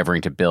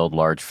endeavoring to build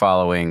large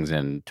followings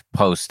and to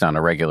post on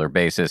a regular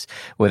basis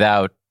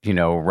without,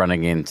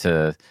 running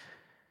into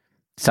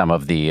some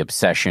of the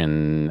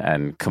obsession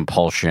and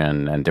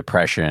compulsion and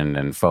depression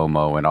and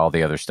FOMO and all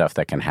the other stuff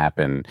that can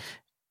happen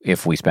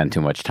if we spend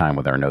too much time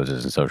with our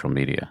noses in social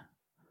media?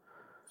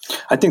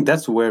 I think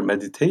that's where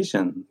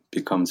meditation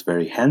becomes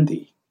very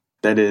handy.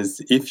 That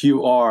is, if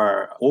you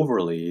are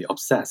overly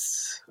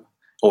obsessed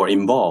or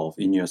involved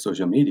in your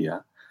social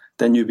media,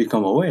 then you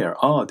become aware,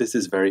 oh, this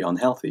is very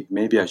unhealthy.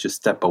 Maybe I should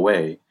step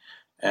away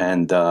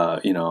and,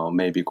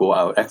 maybe go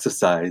out,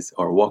 exercise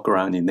or walk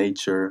around in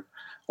nature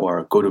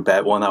or go to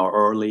bed 1 hour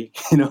early,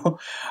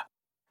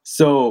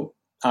 So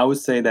I would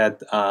say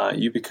that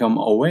you become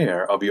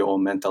aware of your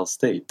own mental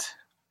state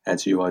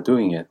as you are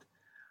doing it.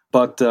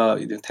 But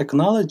the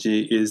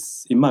technology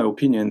is, in my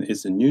opinion,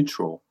 is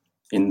neutral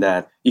in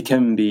that it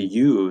can be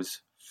used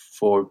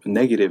for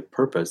negative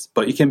purpose,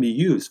 but it can be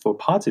used for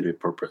positive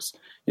purpose.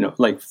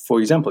 Like for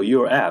example,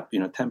 your app,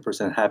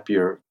 10%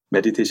 happier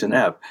meditation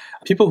app.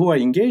 People who are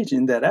engaged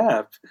in that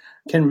app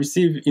can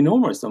receive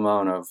enormous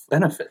amount of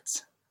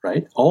benefits,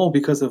 right? All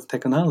because of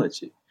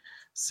technology.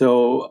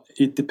 So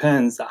it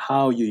depends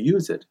how you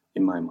use it,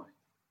 in my mind.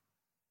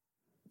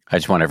 I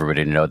just want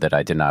everybody to know that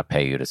I did not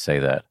pay you to say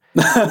that.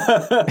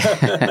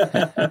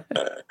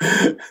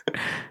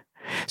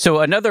 So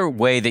another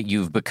way that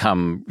you've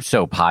become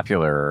so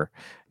popular,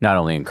 not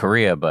only in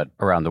Korea, but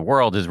around the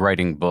world, is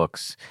writing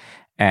books.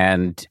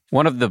 And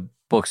one of the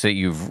books that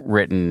you've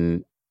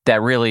written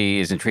that really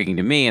is intriguing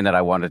to me and that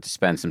I wanted to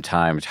spend some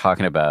time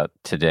talking about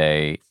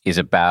today is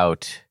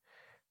about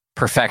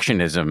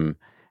perfectionism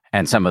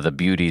and some of the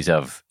beauties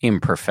of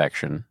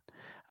imperfection.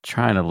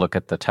 Trying to look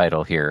at the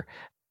title here.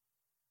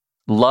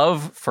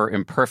 Love for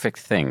Imperfect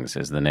Things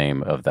is the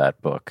name of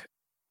that book.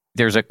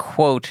 There's a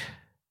quote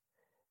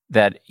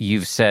that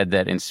you've said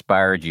that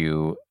inspired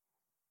you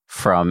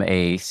from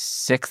a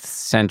 6th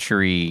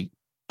century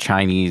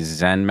Chinese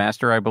Zen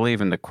master, I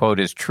believe. And the quote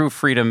is, "True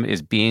freedom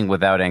is being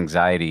without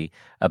anxiety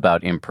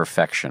about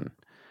imperfection."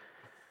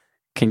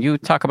 Can you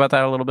talk about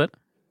that a little bit?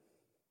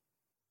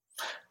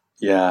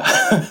 Yeah.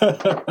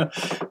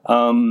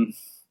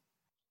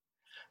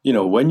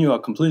 When you are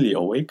completely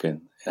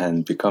awakened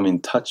and become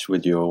in touch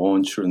with your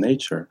own true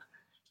nature,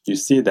 you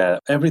see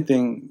that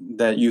everything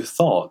that you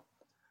thought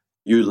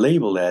you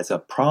label as a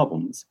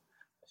problems,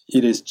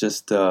 it is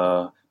just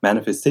a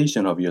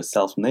manifestation of your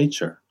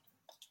self-nature.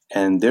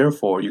 And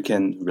therefore, you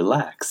can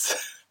relax.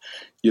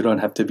 You don't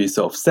have to be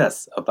so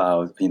obsessed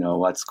about,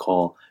 what's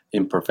called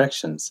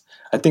imperfections.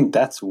 I think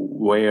that's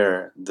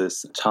where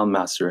this Chan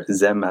master,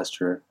 Zen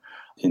master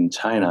in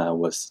China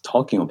was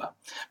talking about.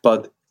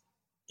 But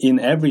in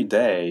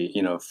everyday,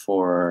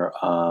 for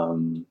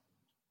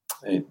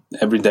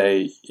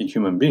everyday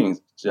human beings,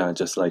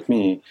 just like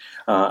me,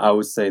 I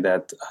would say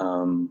that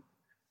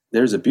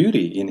there's a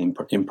beauty in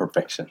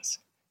imperfections.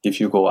 If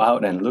you go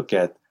out and look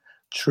at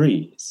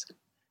trees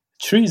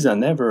are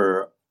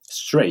never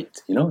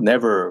straight,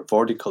 never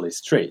vertically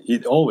straight.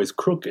 It's always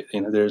crooked.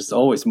 There's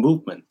always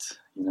movement.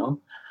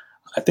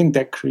 I think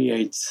that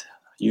creates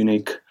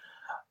unique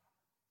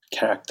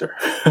character.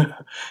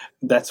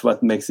 That's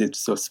what makes it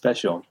so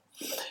special.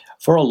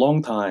 For a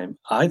long time,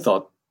 I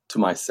thought to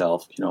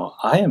myself,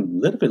 I am a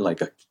little bit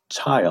like a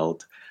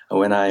child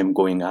when I am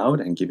going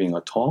out and giving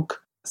a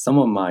talk. Some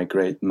of my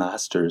great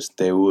masters,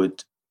 they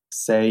would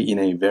say in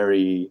a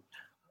very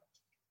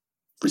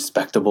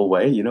respectable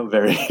way,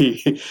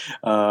 very,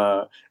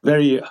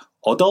 very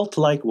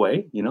adult-like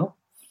way,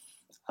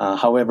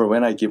 However,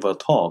 when I give a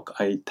talk,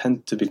 I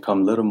tend to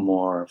become a little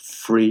more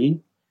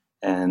free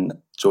and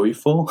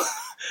joyful.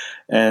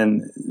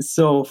 And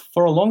so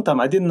for a long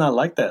time, I did not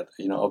like that,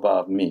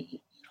 about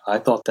me. I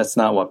thought that's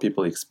not what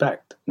people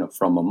expect,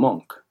 from a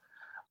monk.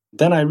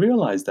 Then I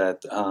realized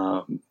that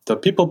the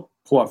people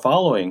who are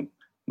following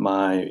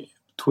my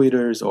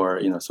Twitters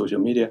or, social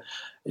media,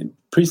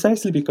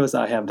 precisely because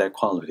I have that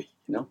quality,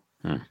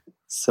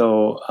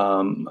 So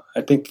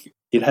I think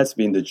it has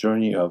been the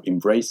journey of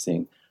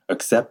embracing,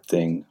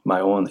 accepting my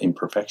own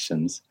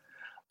imperfections.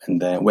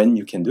 And then when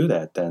you can do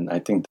that, then I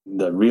think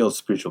the real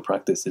spiritual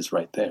practice is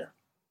right there.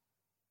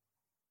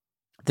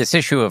 This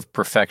issue of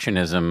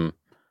perfectionism,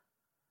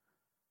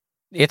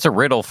 it's a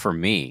riddle for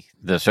me.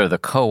 One of the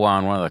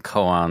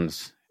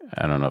koans,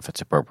 I don't know if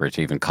it's appropriate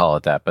to even call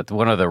it that, but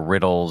one of the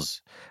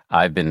riddles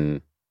I've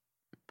been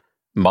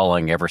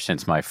mulling ever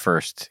since my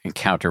first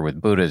encounter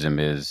with Buddhism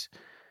is,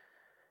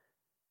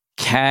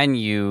 can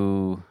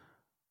you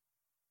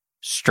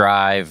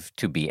strive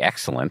to be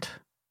excellent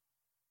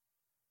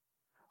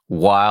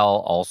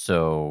while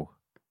also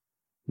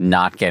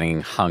not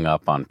getting hung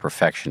up on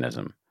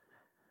perfectionism.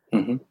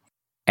 Hmm.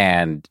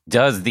 And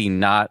does the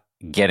not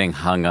getting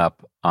hung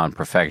up on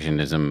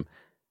perfectionism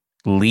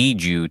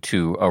lead you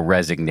to a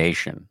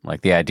resignation?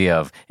 Like the idea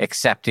of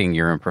accepting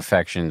your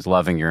imperfections,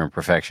 loving your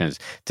imperfections,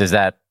 is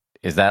that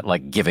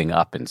like giving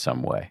up in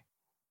some way?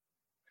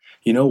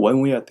 When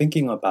we are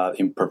thinking about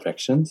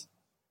imperfections,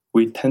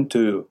 we tend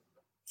to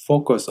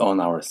focus on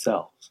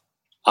ourselves.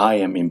 I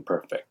am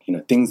imperfect.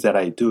 Things that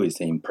I do is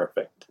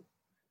imperfect.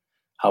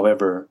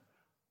 However,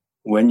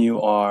 when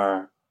you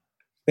are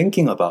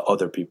thinking about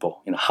other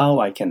people, how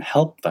I can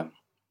help them,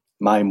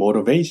 my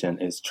motivation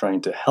is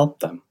trying to help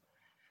them,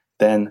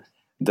 then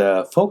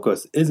the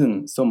focus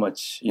isn't so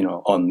much,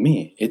 on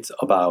me. It's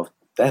about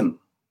them,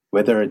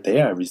 whether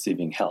they are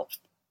receiving help.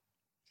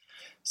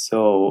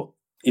 So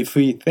if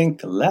we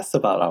think less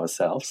about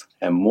ourselves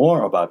and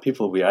more about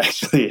people we are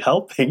actually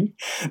helping,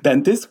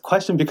 then this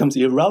question becomes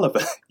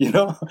irrelevant.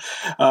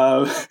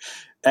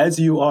 As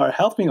you are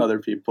helping other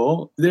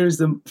people,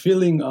 there's a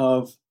feeling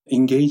of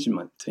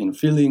engagement and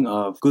feeling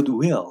of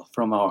goodwill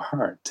from our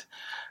heart.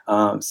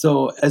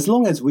 So as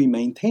long as we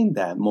maintain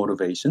that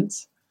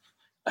motivations,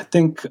 I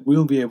think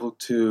we'll be able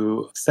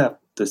to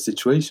accept the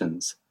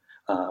situations.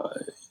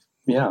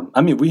 We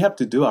have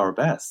to do our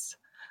best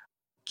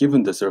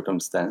given the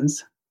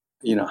circumstance.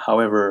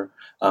 However,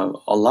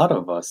 a lot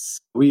of us,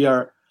 we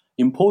are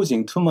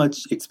imposing too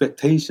much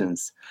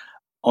expectations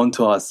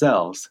onto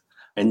ourselves.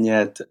 And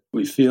yet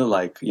we feel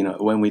like,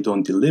 when we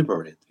don't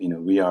deliver it,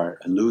 we are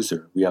a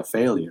loser, we are a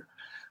failure.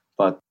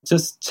 But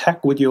just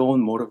check with your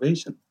own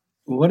motivation.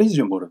 What is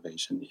your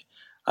motivation?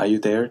 Are you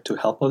there to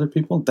help other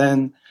people?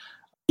 Then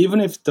even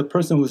if the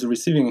person who's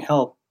receiving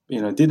help,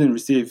 didn't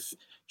receive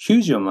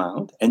huge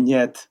amount, and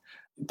yet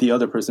the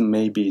other person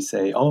maybe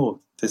say,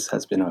 oh, this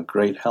has been a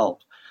great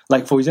help.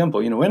 Like, for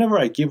example, whenever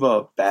I give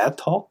a bad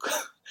talk,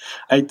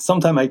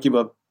 sometimes I give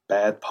a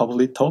bad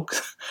public talk,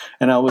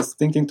 and I was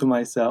thinking to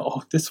myself,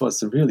 oh, this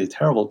was a really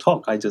terrible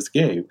talk I just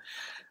gave.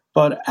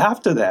 But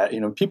after that,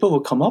 people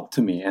will come up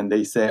to me and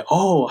they say,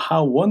 oh,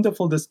 how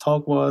wonderful this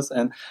talk was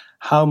and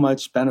how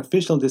much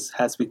beneficial this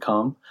has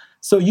become.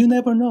 So you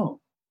never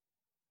know.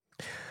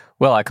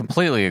 Well, I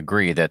completely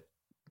agree that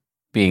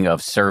being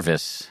of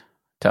service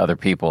to other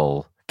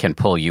people can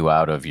pull you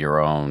out of your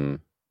own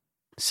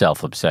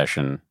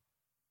self-obsession.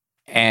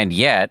 And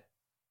yet,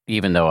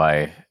 even though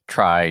I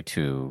try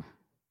to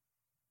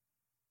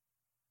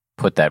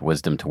put that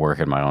wisdom to work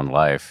in my own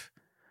life,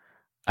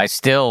 I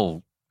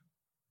still,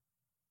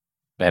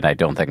 and I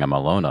don't think I'm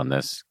alone on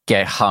this,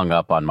 get hung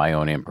up on my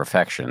own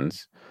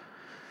imperfections.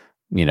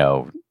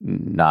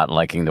 Not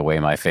liking the way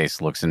my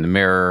face looks in the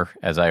mirror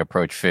as I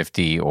approach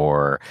 50,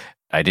 or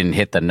I didn't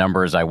hit the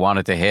numbers I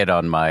wanted to hit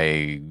on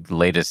my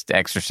latest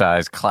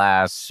exercise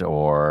class,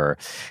 or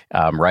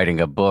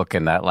writing a book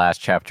and that last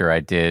chapter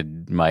I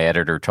did, my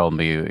editor told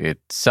me it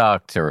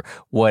sucked, or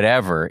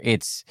whatever.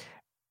 It's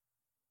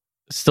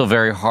still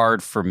very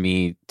hard for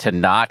me to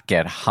not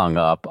get hung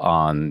up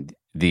on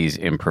these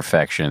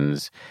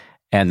imperfections.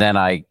 And then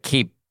I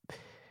keep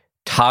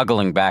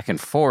toggling back and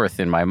forth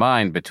in my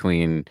mind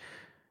between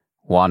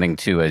wanting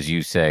to, as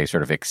you say,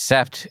 sort of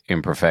accept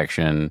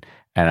imperfection,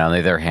 and on the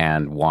other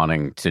hand,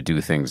 wanting to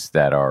do things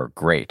that are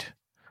great.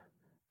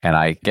 And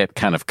I get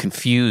kind of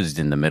confused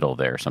in the middle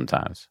there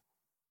sometimes.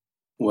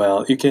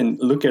 Well, you can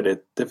look at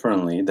it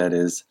differently. That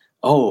is,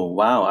 oh,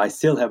 wow, I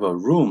still have a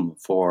room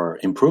for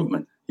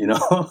improvement.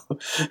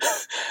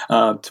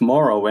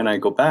 Tomorrow when I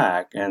go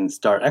back and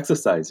start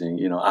exercising,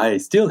 I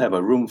still have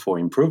a room for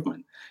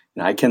improvement.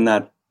 I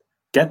cannot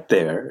get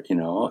there,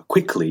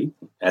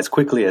 as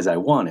quickly as I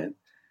wanted.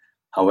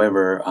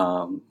 However,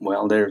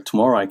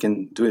 tomorrow I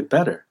can do it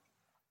better,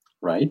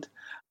 right?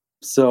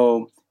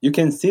 So you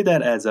can see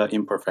that as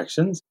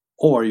imperfections,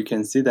 or you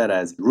can see that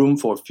as room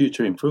for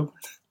future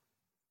improvement.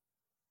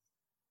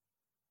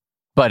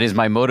 But is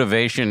my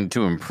motivation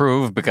to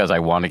improve because I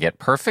want to get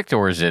perfect,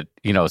 or is it,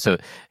 so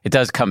it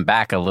does come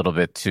back a little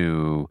bit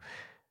to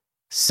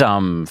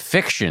some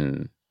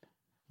fiction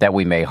that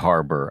we may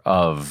harbor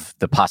of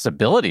the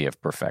possibility of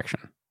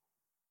perfection?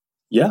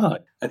 Yeah,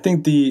 I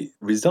think the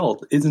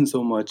result isn't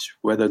so much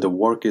whether the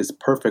work is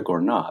perfect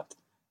or not.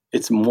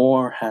 It's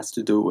more has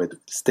to do with the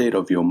state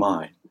of your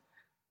mind.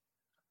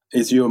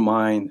 Is your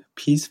mind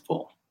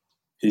peaceful?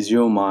 Is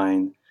your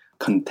mind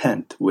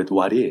content with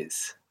what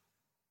is?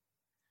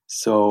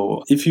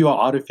 So if you are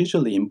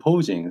artificially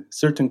imposing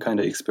certain kind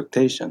of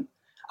expectation,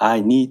 I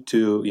need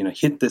to,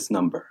 hit this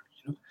number.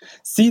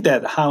 See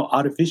that how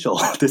artificial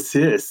this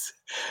is.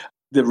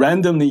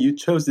 Randomly you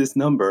chose this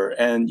number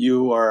and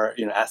you are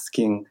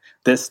asking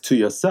this to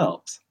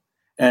yourselves.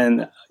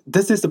 And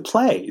this is a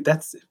play.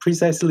 That's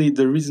precisely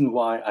the reason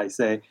why I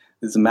say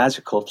it's a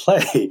magical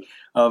play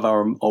of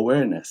our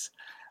awareness.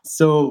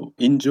 So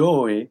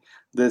enjoy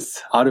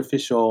this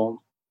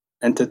artificial,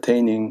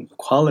 entertaining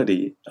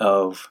quality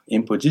of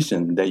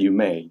imposition that you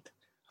made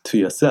to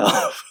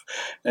yourself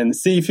and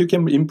see if you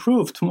can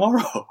improve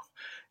tomorrow.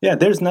 Yeah,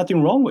 there's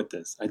nothing wrong with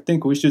this. I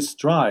think we should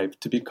strive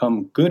to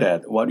become good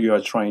at what you are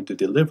trying to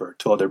deliver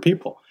to other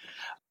people.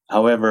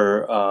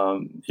 However,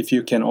 if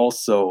you can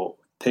also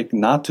take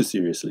not too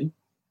seriously,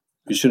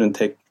 you shouldn't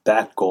take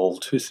that goal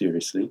too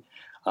seriously,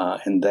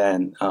 and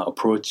then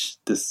approach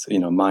this,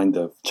 mind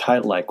of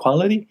childlike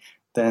quality,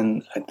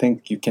 then I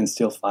think you can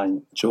still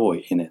find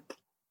joy in it.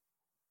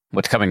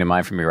 What's coming to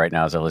mind for me right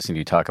now as I listen to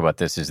you talk about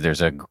this is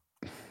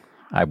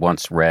I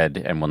once read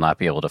and will not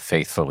be able to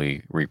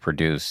faithfully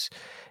reproduce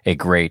a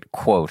great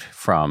quote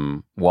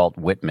from Walt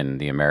Whitman,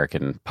 the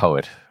American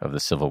poet of the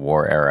Civil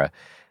War era.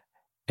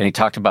 And he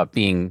talked about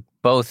being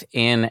both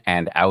in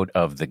and out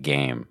of the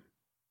game.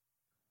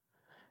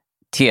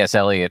 T.S.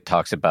 Eliot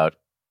talks about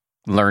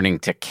learning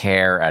to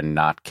care and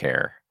not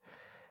care.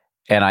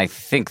 And I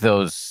think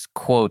those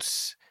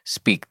quotes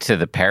speak to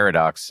the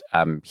paradox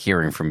I'm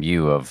hearing from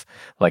you of,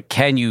 like,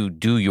 can you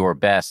do your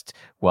best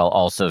while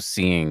also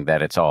seeing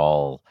that it's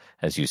all,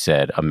 as you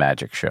said, a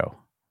magic show?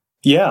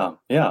 Yeah.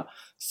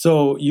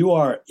 So you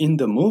are in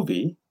the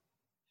movie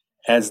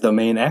as the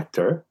main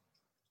actor,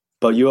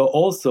 but you will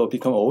also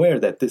become aware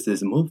that this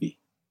is a movie.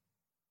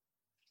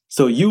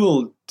 So you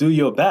will do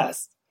your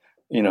best,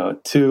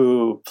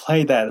 to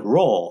play that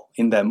role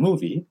in that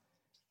movie.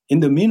 In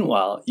the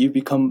meanwhile, you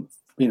become,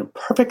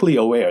 perfectly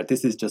aware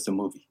this is just a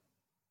movie.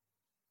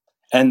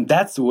 And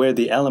that's where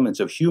the elements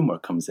of humor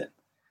comes in.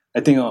 I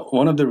think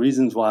one of the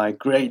reasons why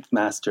great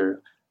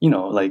master,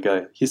 like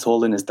His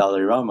Holiness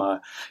Dalai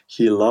Lama,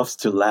 he loves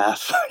to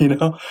laugh,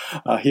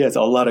 he has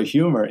a lot of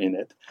humor in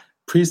it,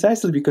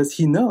 precisely because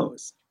he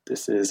knows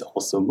this is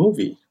also a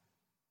movie.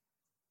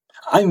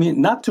 I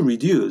mean, not to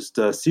reduce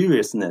the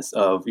seriousness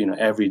of,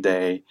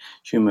 everyday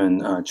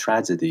human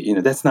tragedy.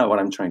 That's not what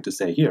I'm trying to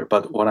say here.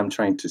 But what I'm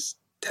trying to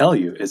tell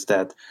you is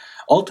that,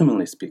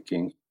 ultimately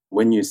speaking,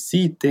 when you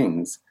see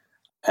things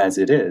as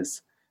it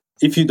is,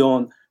 if you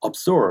don't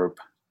absorb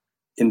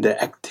in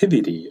the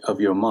activity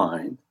of your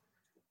mind,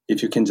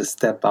 if you can just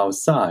step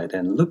outside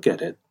and look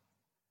at it,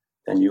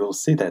 then you will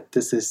see that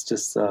this is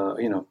just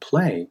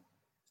play,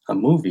 a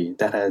movie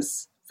that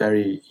has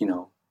very,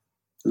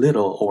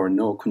 little or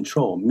no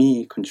control,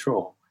 me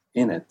control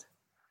in it.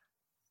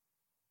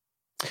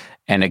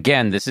 And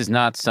again, this is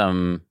not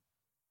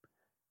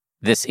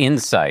this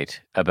insight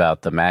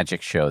about the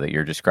magic show that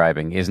you're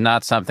describing is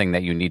not something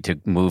that you need to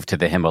move to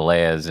the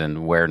Himalayas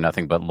and wear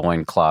nothing but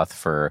loincloth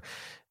for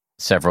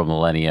several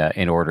millennia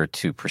in order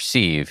to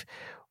perceive.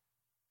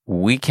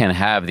 We can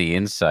have the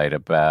insight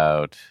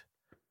about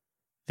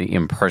the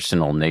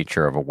impersonal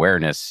nature of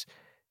awareness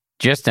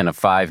just in a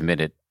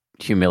 5-minute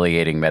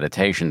humiliating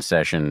meditation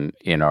session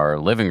in our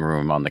living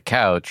room on the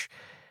couch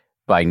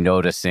by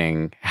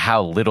noticing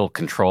how little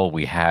control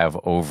we have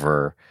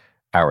over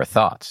our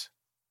thoughts.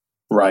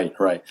 Right.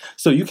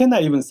 So you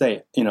cannot even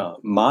say,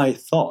 my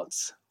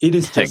thoughts. It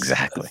is just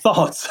exactly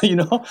thoughts,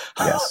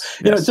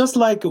 Yes. Just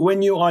like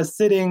when you are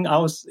sitting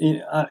out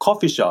in a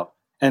coffee shop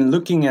and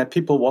looking at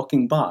people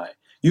walking by,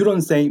 you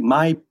don't say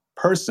my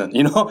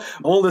person,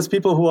 all those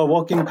people who are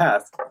walking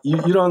past,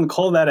 you don't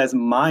call that as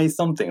my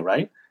something,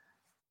 right?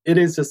 It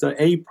is just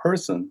a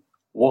person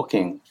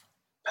walking,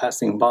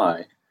 passing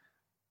by.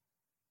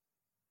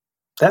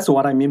 That's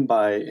what I mean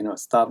by,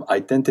 stop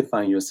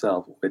identifying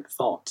yourself with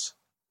thoughts.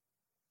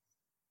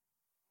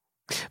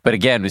 But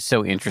again, it's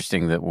so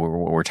interesting that what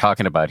we're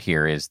talking about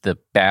here is the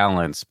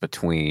balance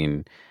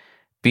between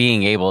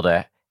being able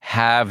to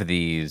have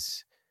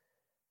these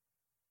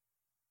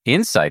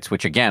insights,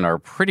 which again are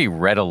pretty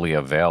readily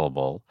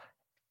available,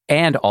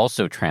 and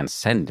also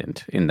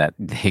transcendent in that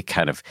they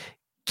kind of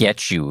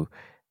get you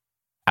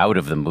out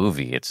of the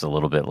movie. It's a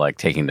little bit like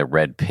taking the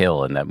red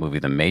pill in that movie,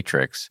 The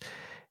Matrix.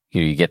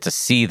 You get to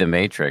see the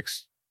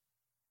Matrix.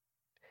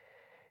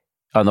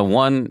 On the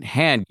one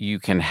hand, you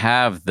can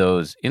have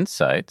those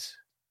insights.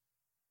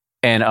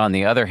 And on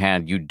the other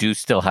hand, you do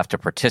still have to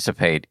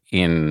participate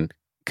in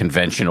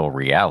conventional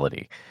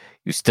reality.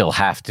 You still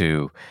have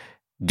to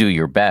do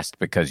your best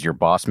because your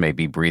boss may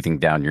be breathing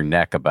down your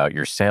neck about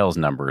your sales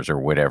numbers or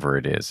whatever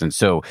it is. And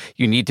so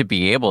you need to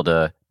be able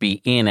to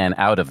be in and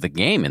out of the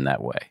game in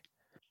that way.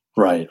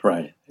 Right.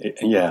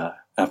 Yeah,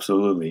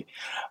 absolutely.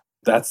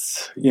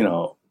 That's,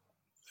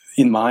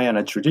 in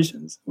Mahayana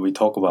traditions, we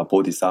talk about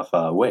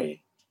Bodhisattva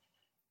way.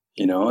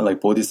 Like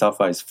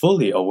Bodhisattva is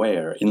fully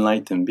aware,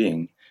 enlightened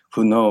being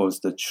who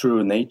knows the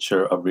true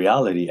nature of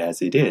reality as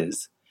it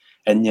is,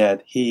 and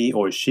yet he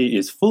or she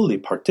is fully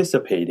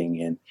participating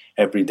in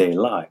everyday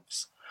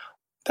lives.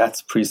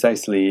 That's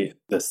precisely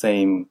the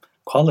same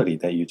quality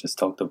that you just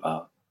talked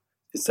about.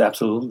 It's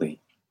absolutely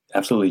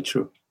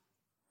true.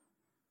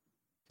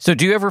 So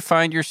do you ever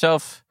find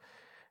yourself,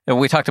 and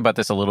we talked about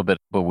this a little bit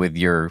with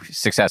your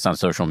success on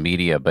social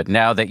media, but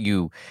now that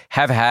you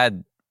have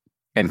had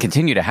and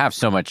continue to have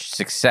so much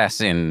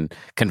success in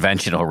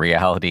conventional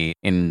reality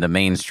in the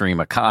mainstream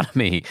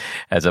economy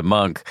as a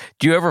monk,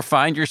 do you ever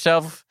find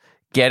yourself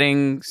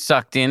getting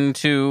sucked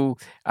into,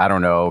 I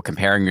don't know,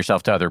 comparing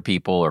yourself to other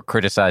people or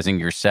criticizing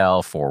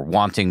yourself or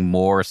wanting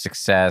more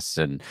success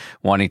and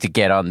wanting to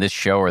get on this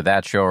show or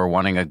that show or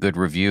wanting a good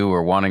review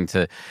or wanting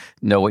to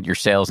know what your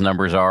sales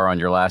numbers are on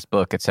your last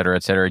book, et cetera,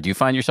 et cetera? Do you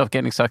find yourself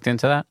getting sucked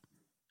into that?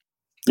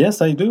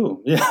 Yes, I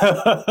do.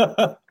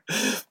 Yeah.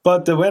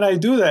 But when I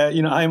do that,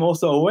 I'm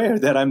also aware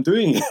that I'm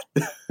doing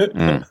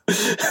it.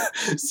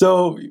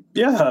 So,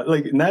 yeah,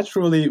 like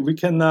naturally we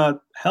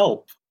cannot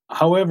help.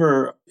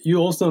 However, you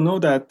also know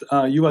that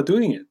you are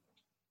doing it.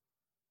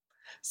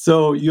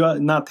 So you are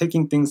not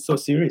taking things so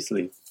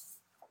seriously.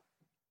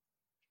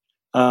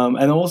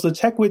 And also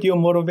check with your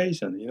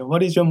motivation.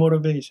 What is your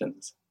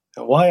motivations?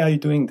 Why are you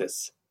doing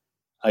this?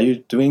 Are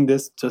you doing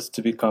this just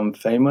to become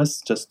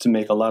famous, just to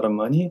make a lot of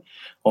money?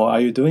 Or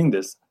are you doing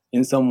this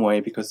in some way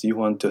because you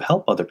want to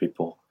help other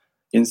people?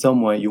 In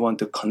some way, you want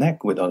to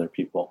connect with other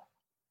people?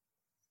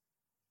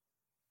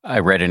 I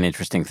read an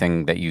interesting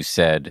thing that you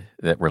said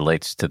that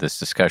relates to this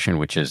discussion,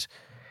 which is,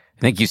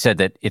 I think you said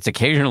that it's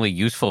occasionally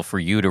useful for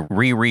you to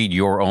reread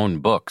your own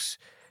books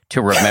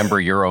to remember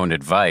your own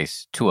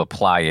advice, to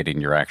apply it in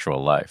your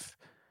actual life.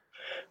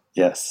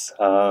 Yes.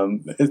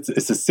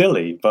 It's a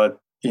silly,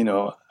 but,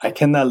 I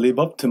cannot live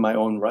up to my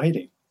own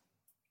writing.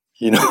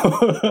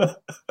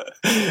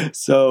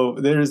 So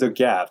there is a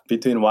gap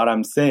between what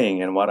I'm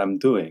saying and what I'm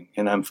doing,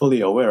 and I'm fully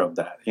aware of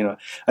that.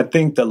 I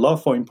think the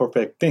love for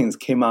imperfect things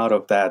came out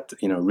of that,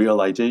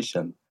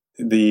 realization.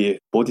 The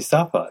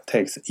Bodhisattva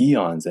takes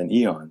eons and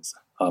eons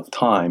of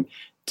time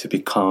to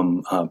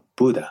become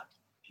Buddha,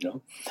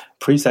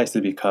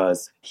 precisely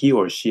because he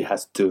or she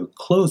has to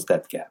close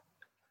that gap.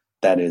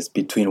 That is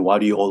between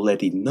what you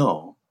already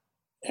know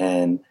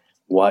and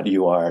what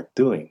you are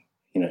doing,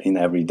 in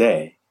every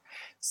day.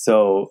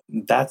 So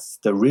that's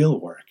the real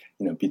work,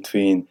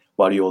 between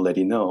what you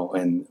already know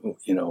and,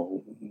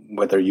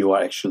 whether you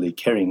are actually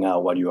carrying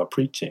out what you are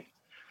preaching.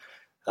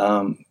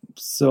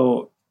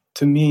 So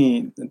to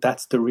me,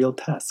 that's the real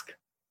task.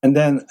 And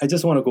then I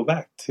just want to go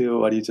back to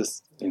what you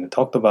just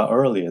talked about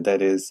earlier.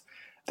 That is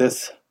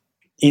this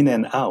in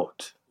and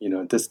out,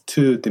 this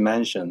two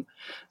dimension.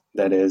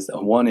 That is,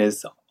 one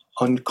is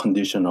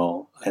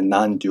unconditional and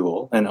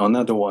non-dual, and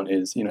another one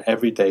is,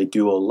 everyday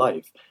dual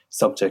life,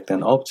 subject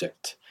and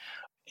object.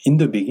 In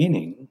the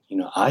beginning,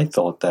 I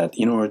thought that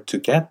in order to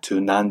get to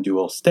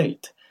non-dual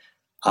state,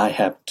 I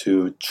have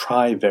to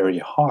try very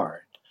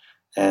hard.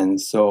 And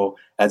so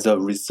as a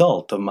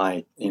result of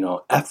my,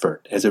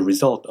 effort, as a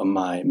result of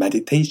my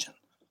meditation,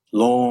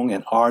 long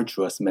and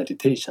arduous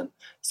meditation,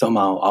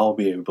 somehow I'll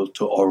be able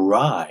to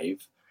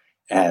arrive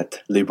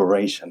at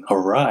liberation,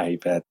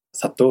 arrive at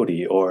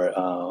satori or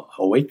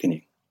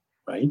awakening,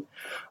 right?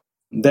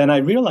 Then I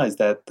realized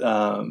that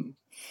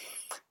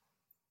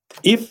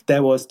if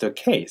that was the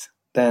case,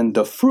 then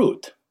the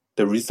fruit,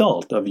 the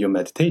result of your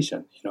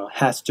meditation,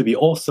 has to be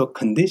also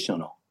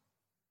conditional.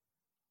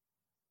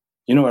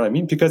 You know what I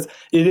mean? Because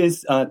it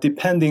is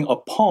depending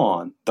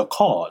upon the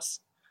cause,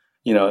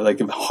 like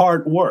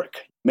hard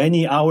work,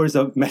 many hours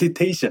of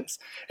meditations.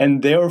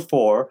 And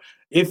therefore,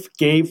 if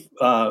gave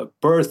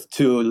birth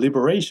to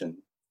liberation,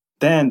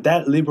 then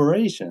that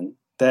liberation,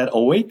 that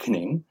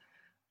awakening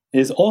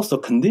is also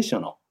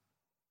conditional.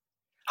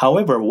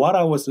 However, what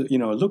I was,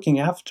 looking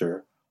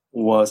after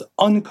was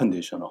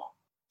unconditional.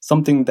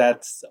 Something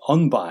that's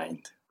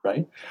unbind,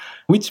 right?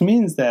 Which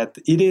means that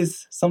it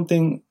is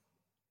something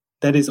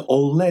that is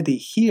already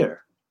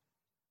here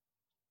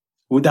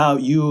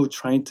without you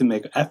trying to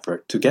make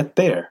effort to get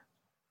there,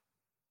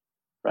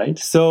 right?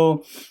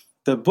 So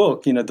the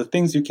book, the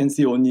things you can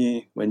see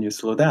only when you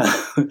slow down,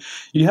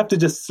 you have to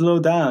just slow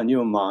down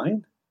your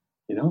mind,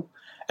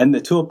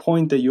 and to a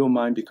point that your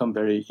mind become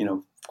very,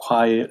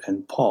 quiet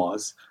and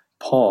pause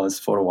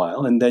for a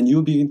while. And then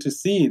you begin to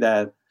see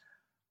that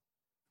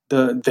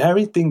the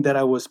very thing that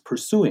I was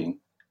pursuing,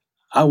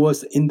 I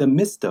was in the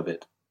midst of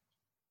it.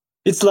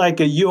 It's like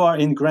you are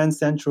in Grand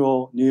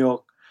Central New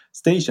York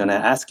Station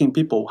and asking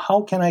people,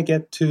 how can I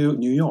get to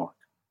New York?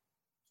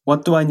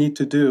 What do I need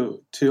to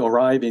do to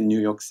arrive in New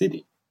York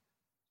City?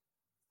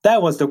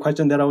 That was the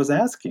question that I was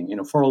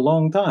asking, for a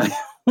long time.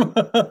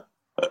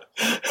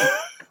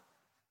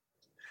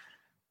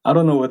 I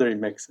don't know whether it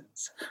makes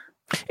sense.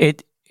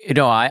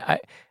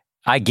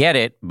 I get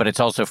it, but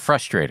it's also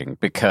frustrating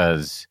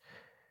because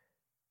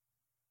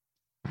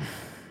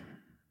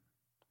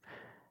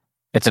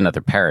it's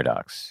another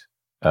paradox.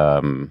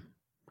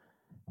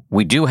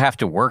 We do have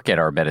to work at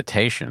our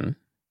meditation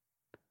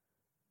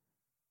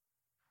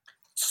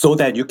so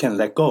that you can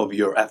let go of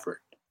your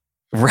effort.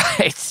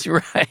 Right.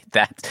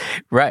 That's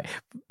right.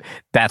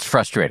 That's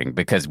frustrating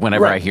because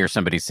whenever I hear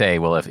somebody say,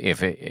 "Well,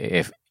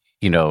 if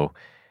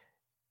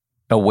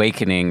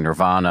awakening,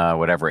 nirvana,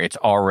 whatever, it's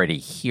already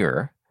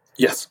here."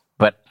 Yes.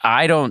 But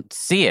I don't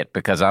see it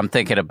because I'm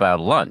thinking about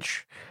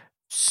lunch.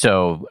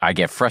 So I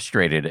get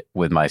frustrated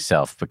with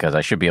myself because I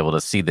should be able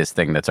to see this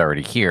thing that's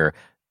already here,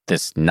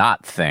 this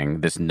not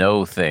thing, this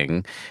no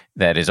thing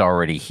that is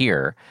already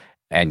here.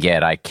 And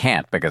yet I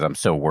can't because I'm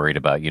so worried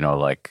about,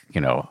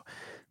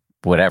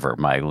 whatever,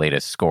 my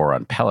latest score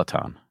on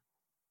Peloton.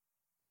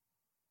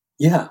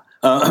 Yeah.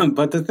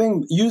 But the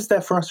thing, use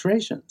that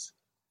frustrations.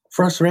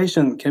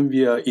 Frustration can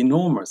be an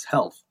enormous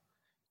help.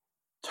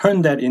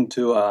 Turn that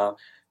into a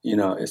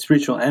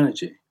spiritual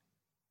energy.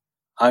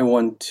 I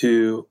want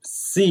to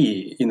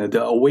see,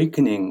 the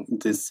awakening,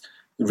 this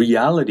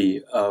reality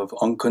of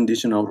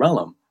unconditional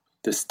realm,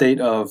 the state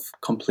of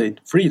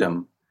complete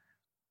freedom,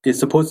 is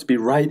supposed to be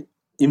right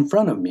in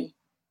front of me,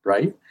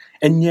 right?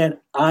 And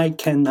yet I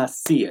cannot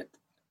see it.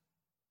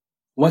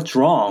 What's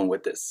wrong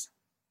with this?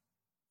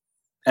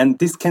 And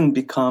this can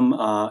become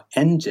an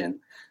engine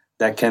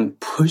that can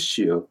push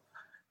you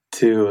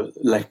to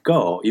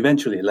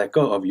eventually let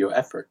go of your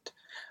effort.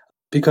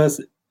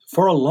 Because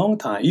for a long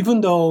time,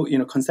 even though,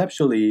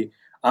 conceptually,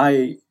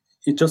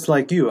 just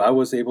like you, I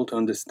was able to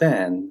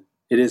understand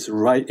it is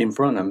right in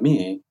front of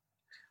me,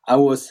 I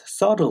was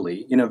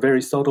subtly, in a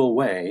very subtle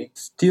way,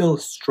 still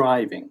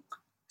striving,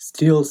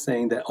 still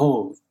saying that,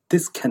 oh,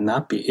 this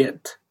cannot be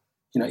it.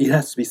 It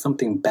has to be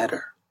something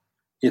better.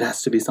 It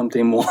has to be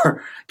something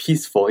more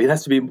peaceful. It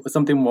has to be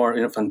something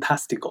more,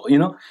 fantastical,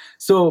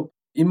 So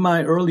in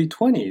my early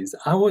 20s,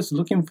 I was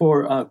looking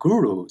for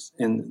gurus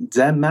and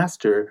Zen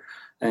master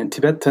and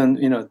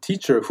Tibetan,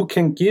 teacher who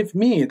can give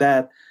me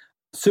that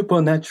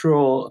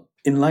supernatural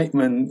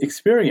enlightenment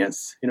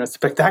experience,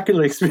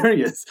 spectacular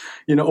experience,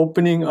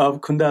 opening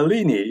of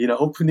Kundalini,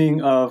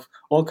 opening of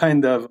all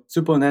kind of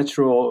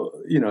supernatural,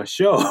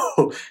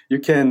 show. You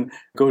can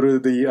go to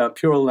the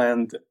Pure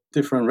Land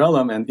different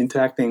realm and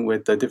interacting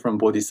with the different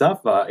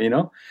bodhisattva,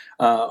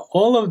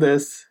 all of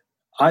this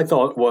I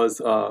thought was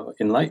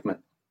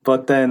enlightenment.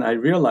 But then I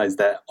realized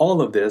that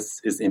all of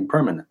this is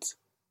impermanence.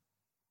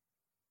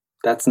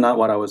 That's not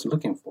what I was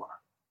looking for.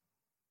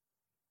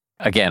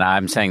 Again,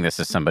 I'm saying this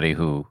as somebody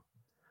who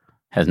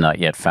has not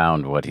yet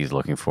found what he's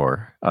looking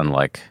for,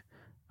 unlike,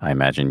 I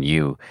imagine,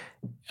 you.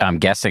 I'm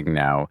guessing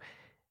now,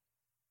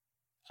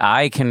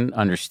 I can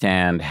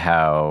understand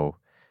how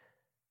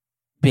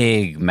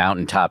big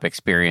mountaintop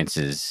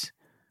experiences,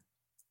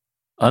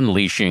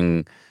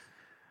 unleashing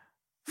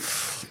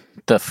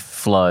the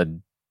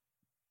flood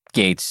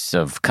gates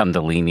of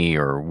Kundalini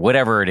or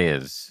whatever it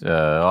is,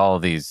 all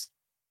of these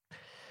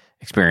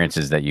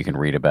experiences that you can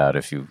read about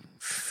if you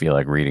feel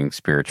like reading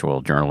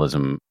spiritual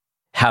journalism,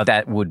 how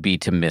that would be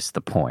to miss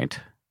the point.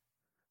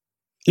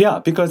 Yeah,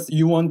 because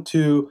you want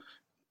to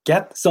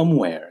get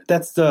somewhere.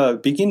 That's the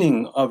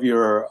beginning of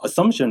your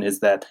assumption, is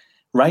that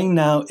right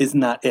now is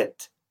not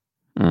it.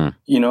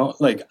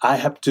 I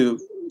have to,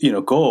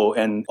 go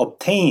and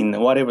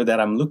obtain whatever that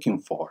I'm looking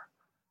for,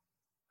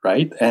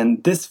 right?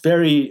 And this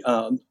very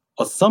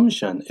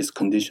assumption is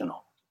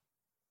conditional.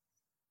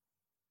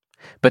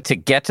 But to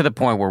get to the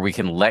point where we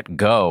can let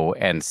go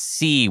and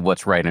see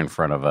what's right in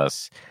front of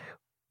us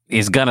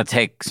is going to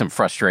take some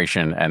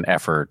frustration and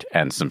effort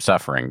and some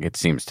suffering, it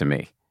seems to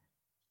me.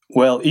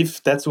 Well,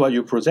 if that's what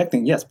you're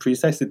projecting, yes,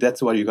 precisely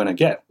that's what you're going to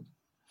get.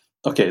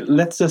 Okay,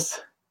 let's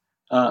just...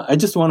 I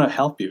just want to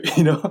help you,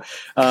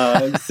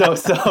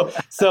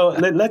 So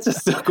let's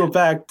just go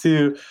back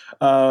to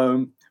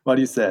what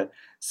you said.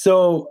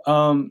 So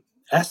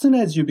as soon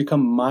as you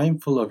become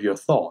mindful of your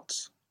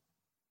thoughts,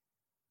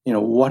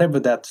 whatever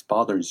that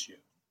bothers you,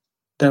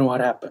 then what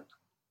happened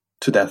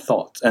to that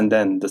thought and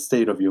then the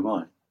state of your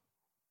mind?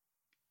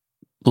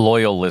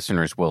 Loyal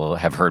listeners will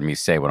have heard me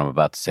say what I'm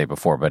about to say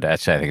before, but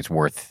actually I think it's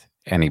worth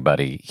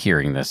anybody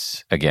hearing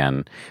this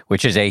again,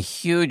 which is a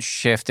huge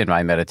shift in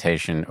my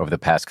meditation over the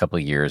past couple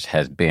of years,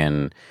 has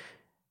been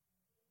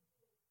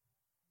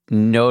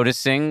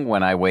noticing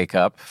when I wake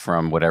up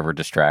from whatever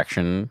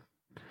distraction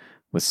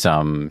with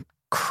some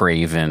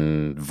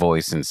craven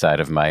voice inside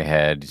of my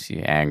head,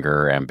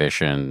 anger,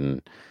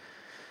 ambition,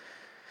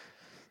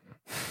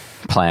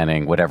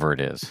 planning, whatever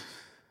it is.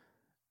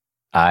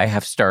 I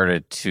have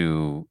started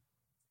to...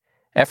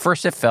 At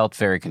first, it felt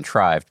very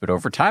contrived, but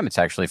over time, it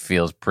actually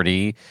feels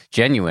pretty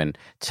genuine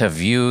to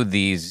view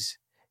these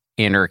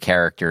inner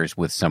characters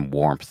with some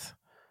warmth.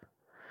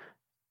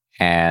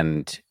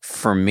 And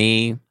for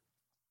me,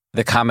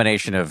 the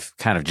combination of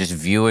kind of just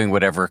viewing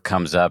whatever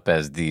comes up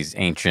as these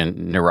ancient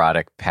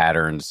neurotic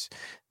patterns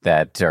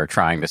that are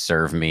trying to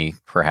serve me,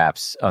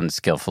 perhaps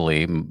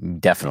unskillfully,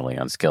 definitely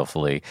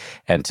unskillfully,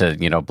 and to,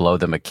 blow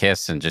them a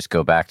kiss and just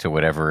go back to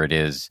whatever it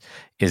is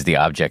the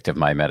object of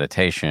my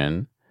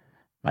meditation.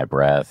 My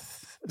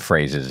breath,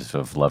 phrases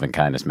of loving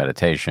kindness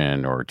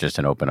meditation, or just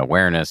an open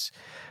awareness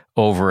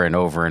over and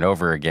over and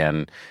over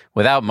again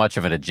without much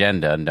of an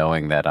agenda,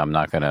 knowing that I'm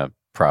not going to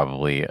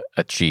probably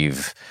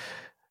achieve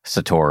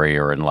Satori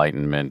or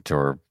enlightenment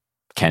or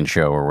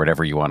Kensho or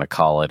whatever you want to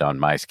call it on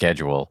my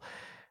schedule.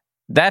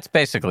 That's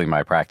basically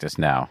my practice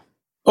now.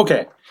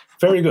 Okay,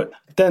 very good.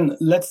 Then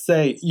let's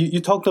say you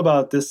talked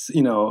about this,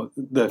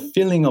 the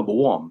feeling of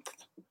warmth.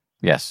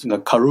 Yes. The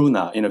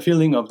karuna,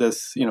 feeling of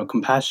this,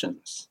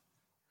 compassions.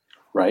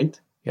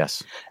 Right?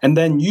 Yes. And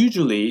then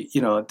usually,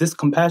 this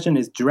compassion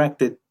is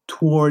directed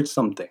towards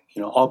something,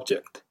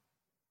 object.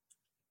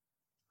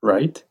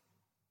 Right?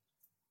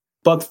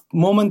 But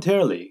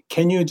momentarily,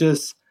 can you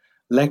just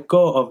let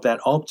go of that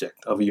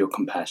object of your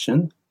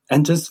compassion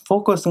and just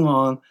focusing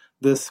on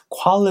this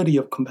quality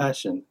of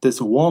compassion,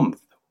 this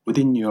warmth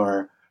within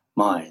your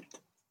mind,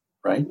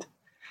 right?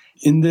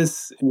 In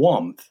this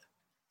warmth,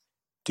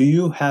 do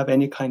you have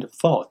any kind of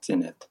thoughts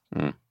in it?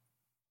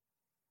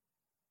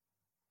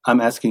 I'm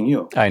asking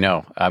you. I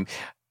know. I'm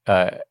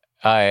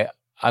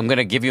going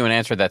to give you an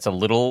answer that's a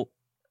little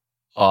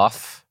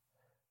off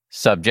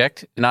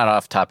subject, not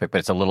off topic, but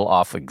it's a little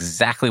off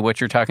exactly what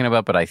you're talking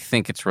about, but I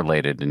think it's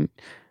related, and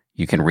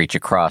you can reach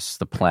across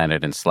the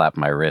planet and slap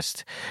my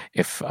wrist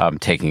if I'm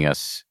taking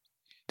us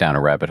down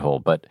a rabbit hole.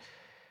 But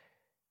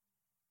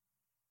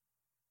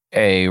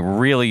a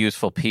really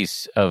useful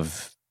piece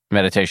of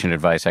meditation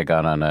advice I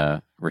got on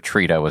a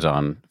retreat I was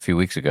on a few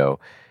weeks ago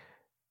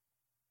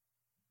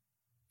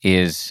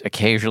is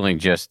occasionally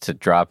just to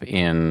drop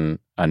in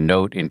a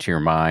note into your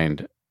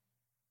mind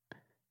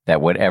that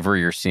whatever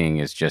you're seeing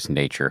is just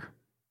nature.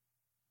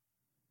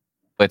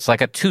 It's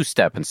like a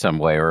two-step in some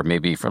way, or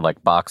maybe for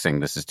like boxing,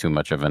 this is too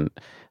much of an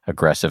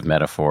aggressive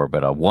metaphor,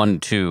 but a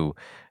 1-2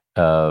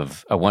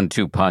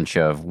 punch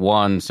of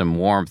 1, some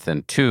warmth,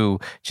 and 2,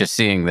 just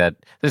seeing that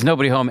there's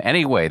nobody home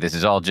anyway. This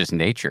is all just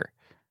nature.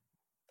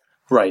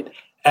 Right.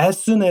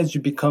 As soon as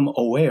you become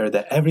aware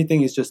that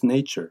everything is just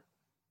nature,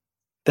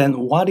 then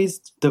what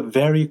is the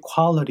very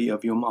quality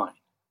of your mind?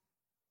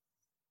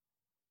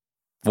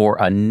 For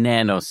a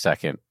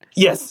nanosecond.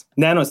 Yes,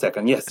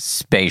 nanosecond, yes.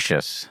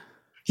 Spacious.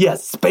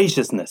 Yes,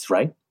 spaciousness,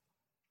 right?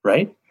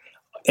 Right?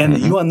 And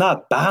you are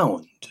not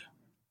bound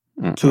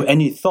to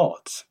any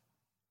thoughts,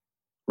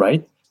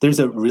 right? There's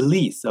a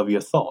release of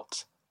your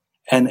thoughts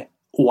and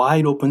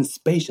wide open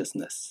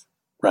spaciousness,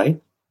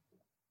 right?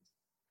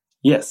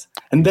 Yes.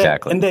 And then,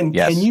 exactly. And then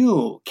yes.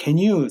 can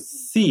you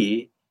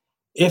see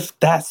if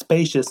that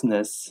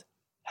spaciousness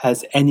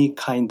has any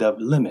kind of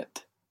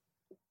limit?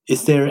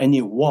 Is there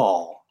any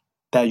wall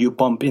that you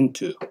bump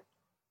into?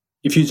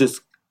 If you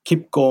just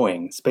keep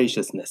going,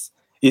 spaciousness,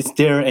 is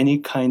there any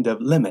kind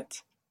of limit?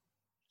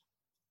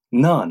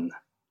 None.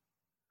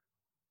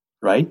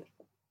 Right?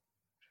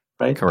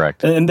 Right?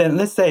 Correct. And then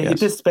let's say if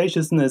this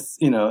spaciousness,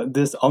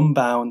 this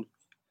unbound,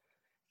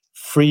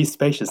 free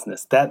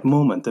spaciousness, that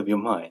moment of your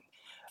mind,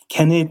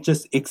 can it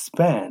just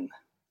expand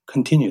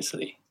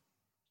continuously?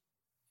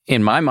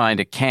 In my mind,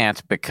 it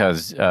can't,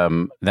 because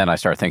then I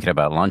start thinking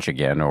about lunch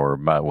again, or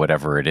about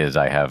whatever it is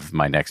I have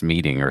my next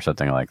meeting or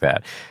something like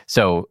that.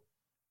 So,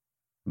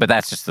 but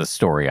that's just the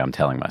story I'm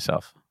telling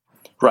myself.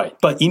 Right.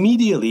 But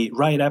immediately,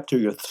 right after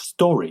your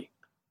story,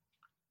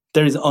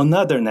 there is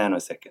another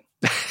nanosecond.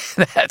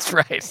 That's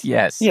right.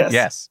 Yes.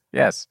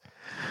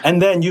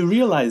 And then you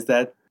realize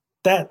that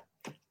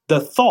the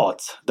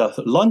thought, the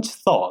lunch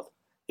thought,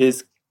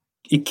 it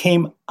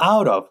came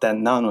out of that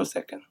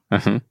nanosecond.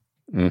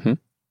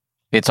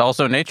 It's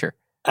also nature.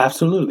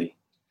 Absolutely.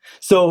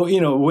 So,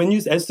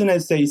 as soon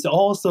as you say it's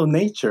also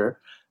nature,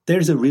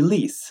 there's a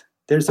release.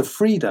 There's a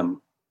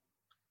freedom.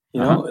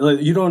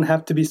 You don't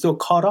have to be so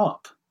caught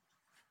up.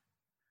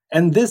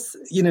 And this,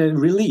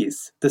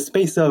 release, the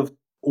space of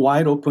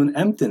wide open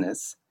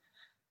emptiness,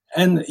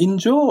 and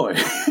enjoy.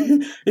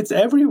 It's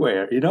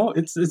everywhere,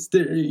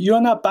 you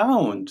are not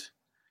bound.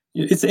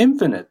 It's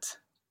infinite.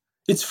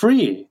 It's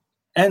free.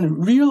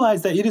 And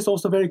realize that it is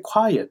also very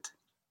quiet,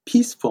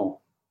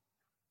 peaceful.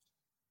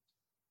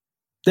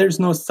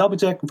 There's no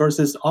subject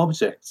versus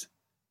object.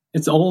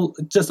 It's all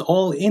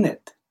in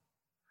it.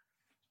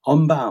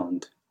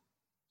 Unbound.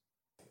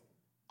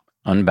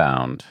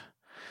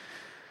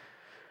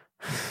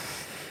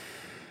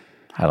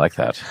 I like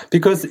that.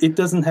 Because it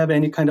doesn't have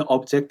any kind of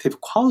objective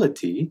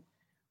quality,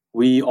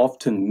 we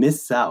often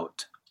miss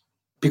out.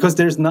 Because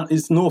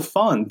it's no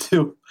fun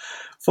to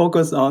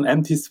focus on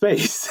empty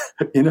space,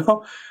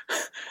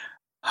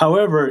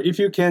 However, if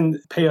you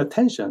can pay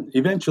attention,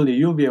 eventually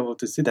you'll be able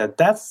to see that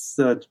that's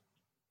the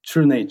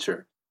true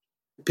nature.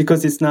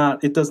 Because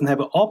it doesn't have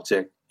an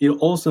object, it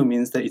also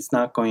means that it's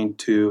not going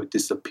to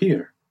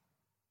disappear.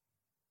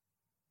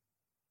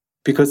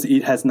 Because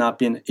it has not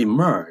been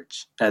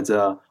emerged as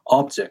an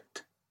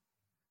object,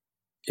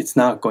 it's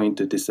not going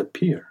to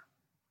disappear.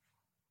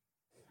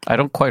 I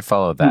don't quite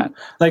follow that.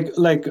 Like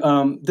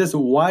this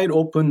wide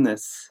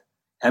openness,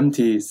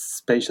 empty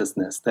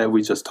spaciousness that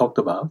we just talked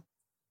about,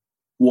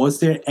 was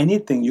there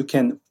anything you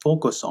can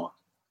focus on?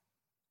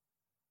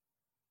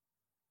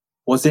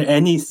 Was there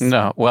any...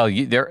 No, well,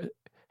 you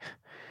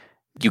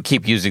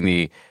keep using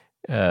the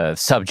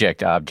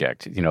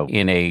subject-object.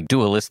 In a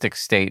dualistic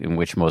state in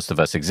which most of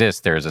us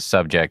exist, there is a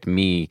subject,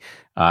 me,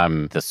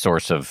 I'm the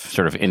source of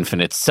sort of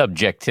infinite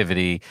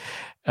subjectivity,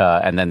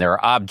 and then there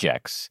are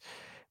objects.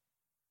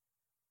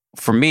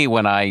 For me,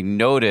 when I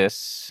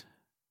notice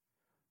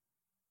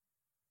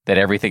that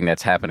everything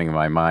that's happening in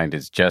my mind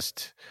is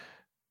just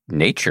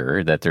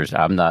nature, that there's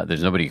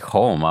nobody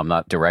home, I'm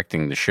not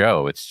directing the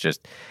show, it's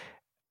just,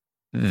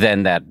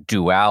 then that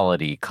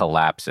duality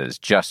collapses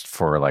just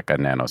for like a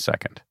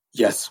nanosecond.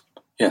 Yes.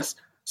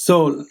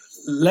 So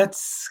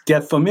let's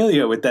get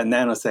familiar with that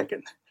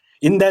nanosecond.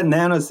 In that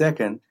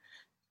nanosecond,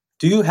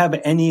 do you have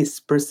any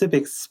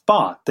specific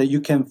spot that you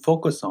can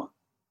focus on?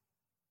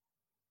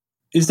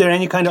 Is there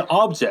any kind of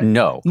object?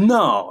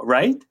 No,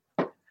 right?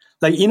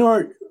 Like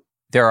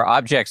there are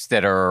objects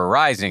that are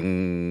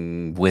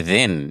arising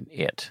within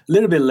it. A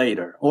little bit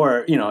later,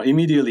 or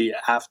immediately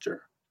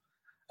after.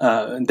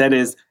 That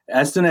is,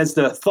 as soon as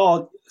the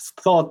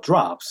thought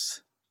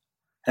drops,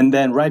 and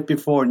then right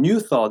before new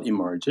thought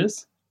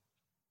emerges,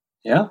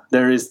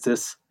 there is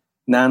this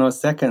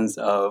nanoseconds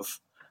of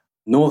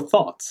no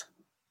thoughts.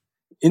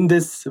 In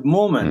this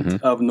moment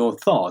Mm-hmm. of no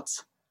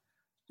thoughts,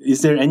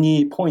 is there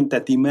any point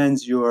that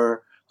demands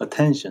your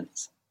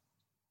attentions?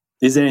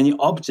 Is there any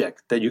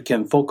object that you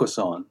can focus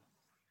on?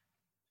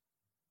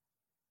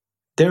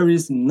 There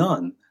is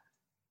none.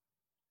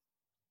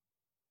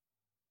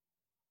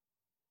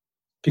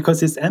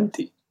 Because it's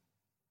empty.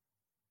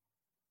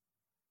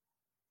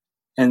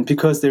 And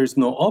because there's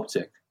no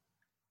object,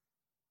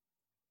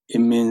 it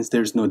means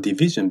there's no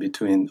division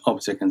between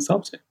object and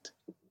subject.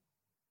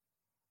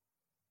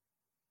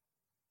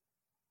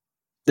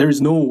 There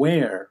is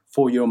nowhere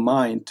for your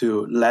mind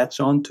to latch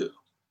onto,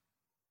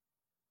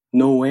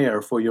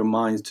 nowhere for your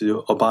mind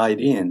to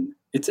abide in.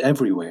 It's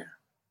everywhere.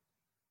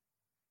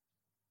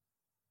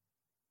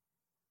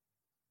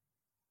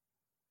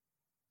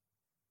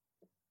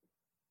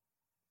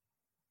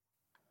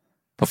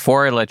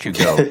 Before I let you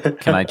go,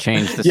 can I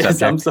change the yes,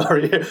 subject? I'm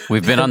sorry.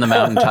 We've been on the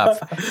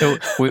mountaintop.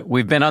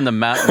 We've been on the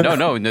mountain.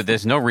 No,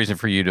 there's no reason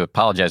for you to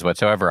apologize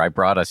whatsoever. I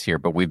brought us here,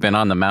 but we've been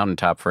on the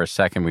mountaintop for a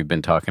second. We've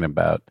been talking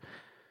about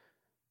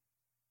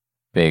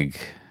big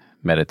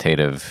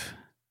meditative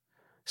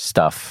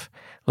stuff.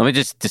 Let me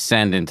just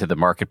descend into the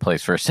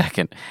marketplace for a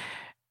second.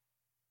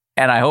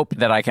 And I hope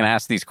that I can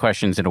ask these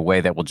questions in a way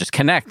that will just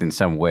connect in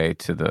some way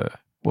to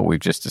what we've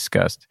just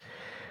discussed.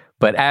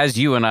 But as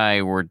you and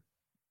I were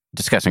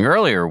discussing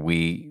earlier,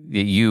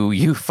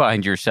 you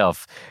find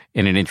yourself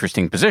in an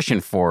interesting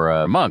position for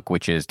a monk,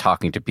 which is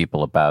talking to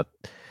people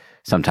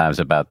sometimes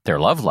about their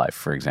love life,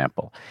 for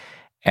example.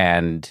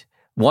 And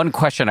one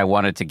question I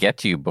wanted to get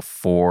to you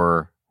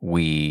before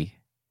we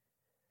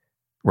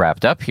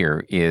wrapped up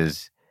here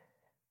is,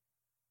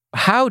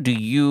 how do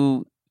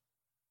you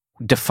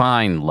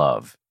define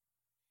love?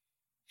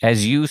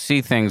 As you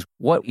see things,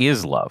 what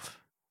is love?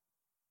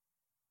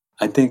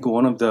 I think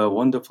one of the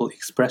wonderful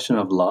expressions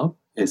of love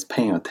is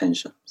paying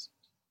attention.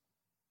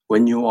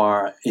 When you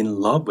are in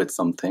love with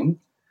something,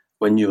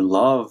 when you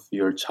love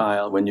your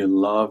child, when you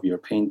love your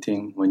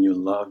painting, when you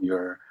love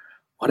your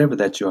whatever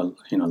that you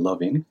are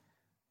loving,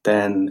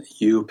 then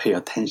you pay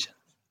attention.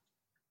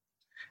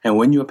 And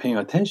when you're paying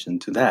attention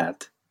to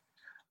that,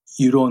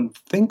 you don't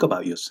think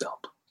about yourself.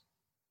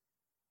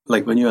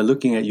 Like when you are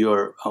looking at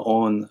your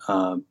own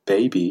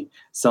baby,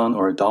 son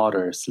or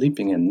daughter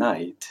sleeping at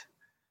night,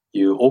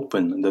 you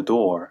open the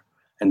door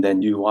and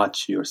then you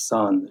watch your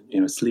son,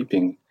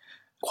 sleeping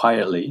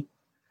quietly,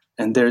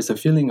 and there's a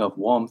feeling of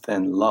warmth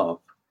and love.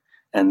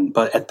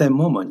 But at that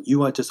moment,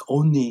 you are just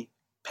only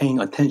paying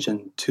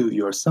attention to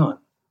your son.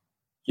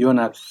 You are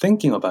not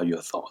thinking about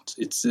your thoughts.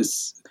 It's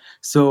just,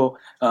 so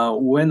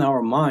when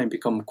our mind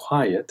becomes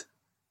quiet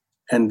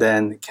and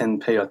then can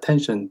pay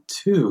attention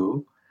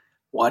to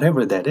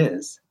whatever that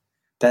is,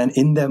 then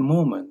in that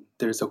moment,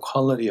 there's a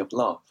quality of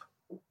love.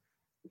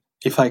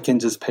 If I can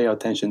just pay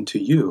attention to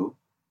you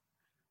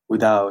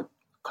without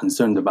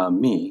concerned about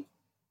me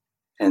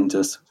and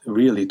just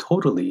really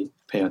totally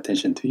pay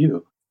attention to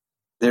you,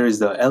 there is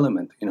the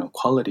element,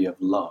 quality of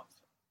love.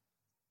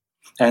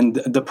 And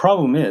the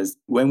problem is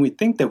when we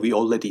think that we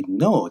already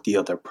know the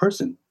other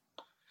person,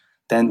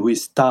 then we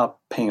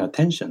stop paying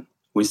attention.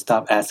 We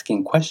stop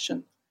asking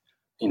questions.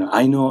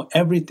 I know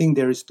everything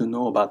there is to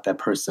know about that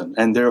person,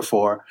 and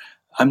therefore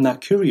I'm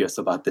not curious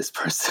about this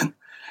person.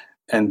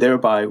 And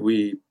thereby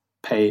we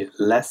pay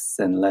less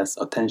and less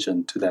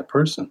attention to that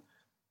person.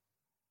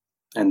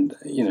 And,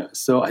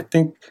 so I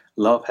think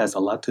love has a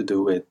lot to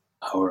do with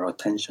our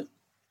attention.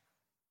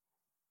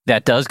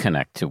 That does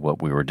connect to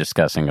what we were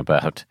discussing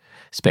about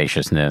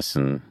spaciousness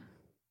and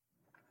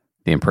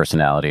the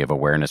impersonality of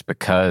awareness,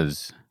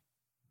 because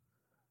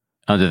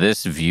under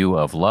this view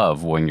of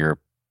love, when you're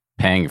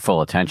paying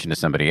full attention to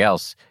somebody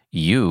else,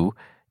 you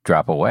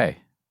drop away.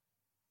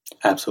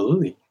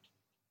 Absolutely.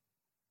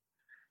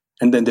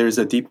 And then there's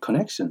a deep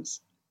connections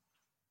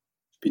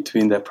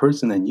between that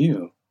person and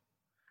you,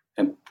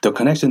 and the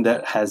connection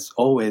that has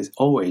always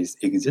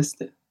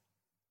existed.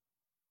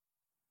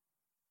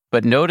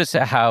 But notice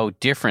how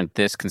different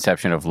this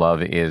conception of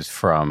love is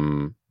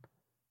from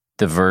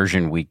the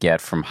version we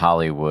get from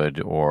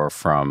Hollywood or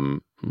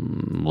from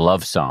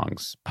love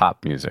songs,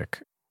 pop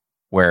music,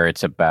 where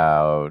it's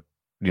about,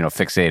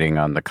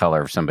 fixating on the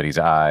color of somebody's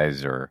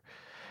eyes or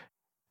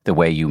the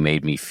way you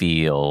made me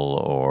feel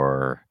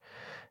or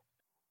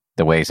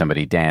the way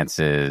somebody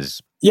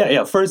dances.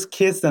 Yeah. First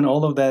kiss and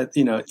all of that,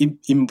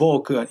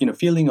 invoke,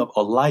 feeling of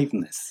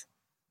aliveness,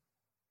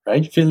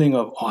 right? Feeling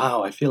of,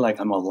 wow, I feel like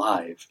I'm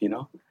alive,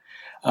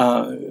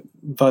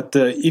 But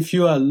if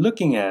you are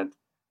looking at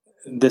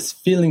this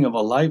feeling of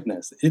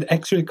aliveness, it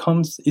actually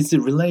is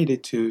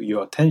related to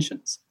your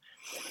attentions.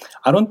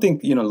 I don't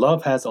think,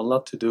 love has a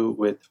lot to do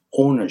with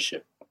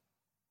ownership.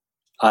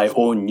 I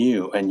own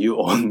you and you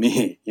own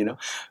me,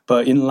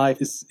 But in life,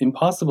 it's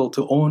impossible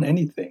to own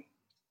anything.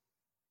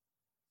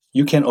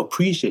 You can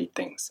appreciate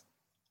things,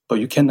 but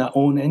you cannot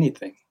own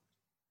anything.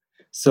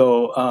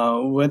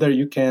 So whether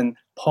you can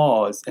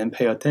pause and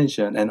pay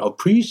attention and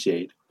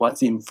appreciate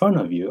what's in front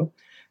of you,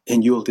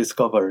 and you'll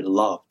discover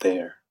love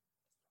there.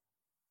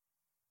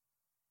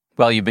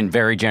 Well, you've been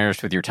very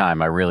generous with your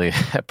time. I really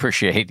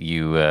appreciate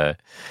you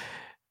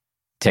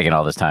taking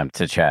all this time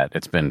to chat.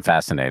 It's been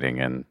fascinating,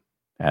 and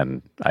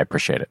I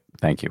appreciate it.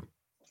 Thank you.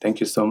 Thank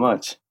you so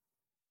much.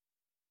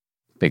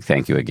 Big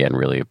thank you again.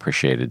 Really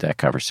appreciated that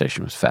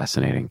conversation. It was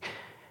fascinating.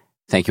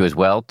 Thank you as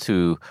well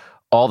to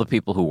all the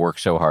people who work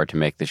so hard to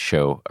make this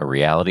show a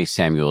reality.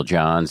 Samuel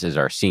Johns is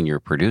our senior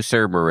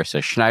producer.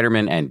 Marissa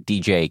Schneiderman and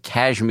DJ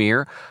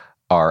Kashmir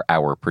are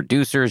our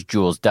producers.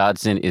 Jules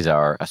Dodson is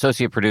our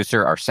associate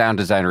producer. Our sound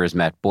designer is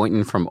Matt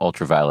Boynton from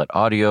Ultraviolet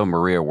Audio.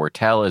 Maria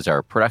Wortel is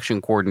our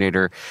production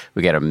coordinator.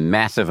 We get a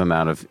massive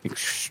amount of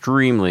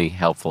extremely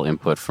helpful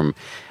input from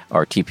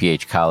our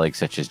TPH colleagues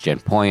such as Jen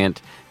Poyant,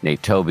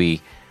 Nate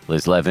Toby,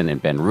 Liz Levin,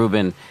 and Ben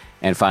Rubin.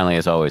 And finally,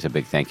 as always, a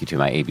big thank you to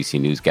my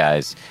ABC News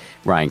guys,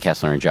 Ryan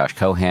Kessler and Josh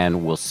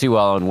Cohan. We'll see you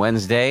all on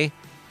Wednesday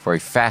for a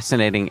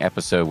fascinating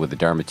episode with a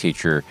Dharma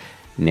teacher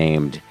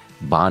named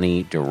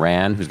Bonnie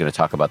Duran, who's going to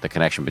talk about the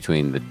connection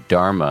between the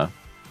Dharma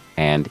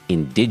and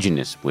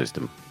indigenous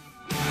wisdom.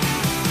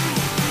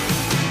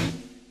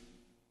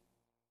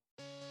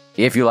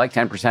 If you like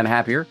 10%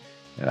 Happier,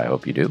 and I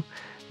hope you do,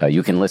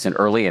 you can listen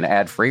early and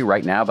ad-free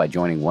right now by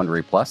joining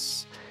Wondery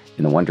Plus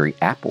in the Wondery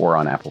app or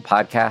on Apple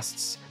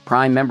Podcasts.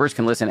 Prime members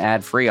can listen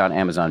ad-free on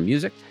Amazon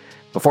Music.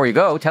 Before you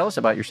go, tell us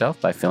about yourself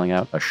by filling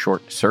out a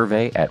short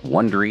survey at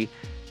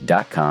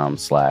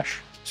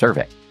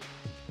Wondery.com/survey.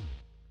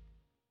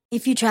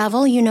 If you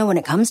travel, you know when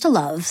it comes to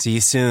love. See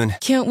you soon.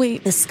 Can't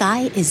wait. The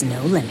sky is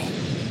no limit.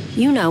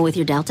 You know with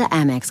your Delta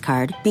Amex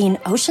card, being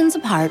oceans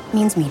apart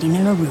means meeting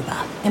in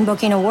Aruba. And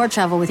booking a war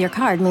travel with your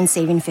card means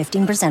saving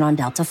 15% on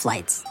Delta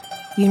flights.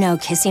 You know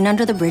kissing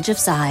under the bridge of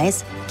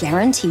sighs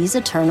guarantees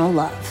eternal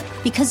love.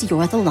 Because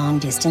you're the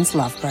long-distance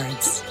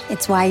lovebirds.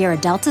 It's why you're a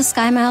Delta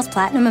SkyMiles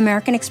Platinum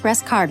American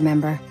Express card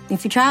member.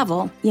 If you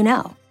travel, you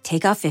know.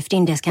 Take off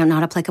 15 discount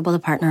not applicable to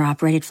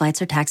partner-operated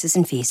flights or taxes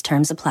and fees.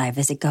 Terms apply.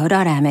 Visit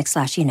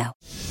go.amex/you-know.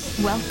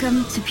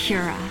 Welcome to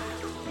Pura,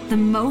 the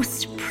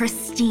most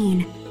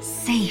pristine,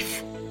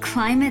 safe,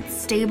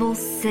 climate-stable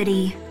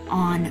city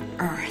on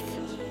Earth.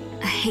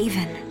 A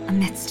haven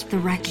amidst the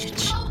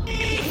wreckage.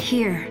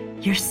 Here,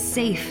 you're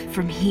safe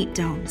from heat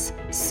domes,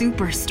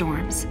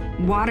 superstorms,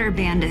 water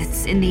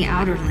bandits in the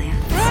outer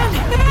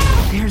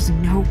lands. There's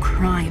no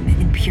crime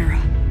in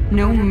Pura.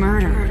 No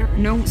murder,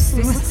 no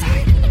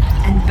suicide.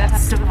 And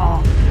best of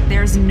all,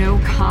 there's no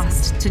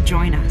cost to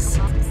join us.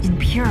 In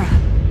Pura,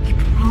 we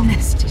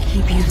promise to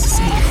keep you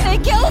safe. They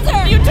killed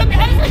her! You took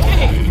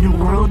everything! In a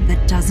world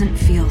that doesn't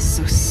feel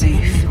so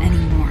safe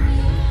anymore,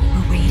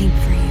 we're waiting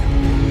for you.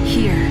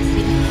 Here,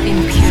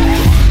 in Pura.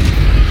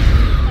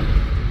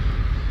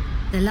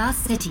 The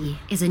Last City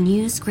is a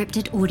new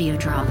scripted audio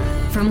drama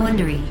from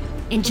Wondery.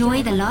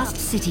 Enjoy The Last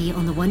City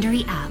on the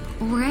Wondery app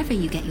or wherever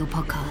you get your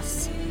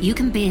podcasts. You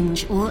can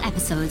binge all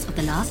episodes of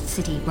The Last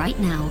City right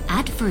now,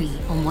 ad-free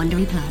on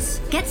Wondery Plus.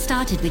 Get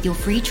started with your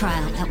free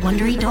trial at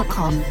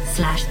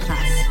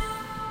Wondery.com/plus.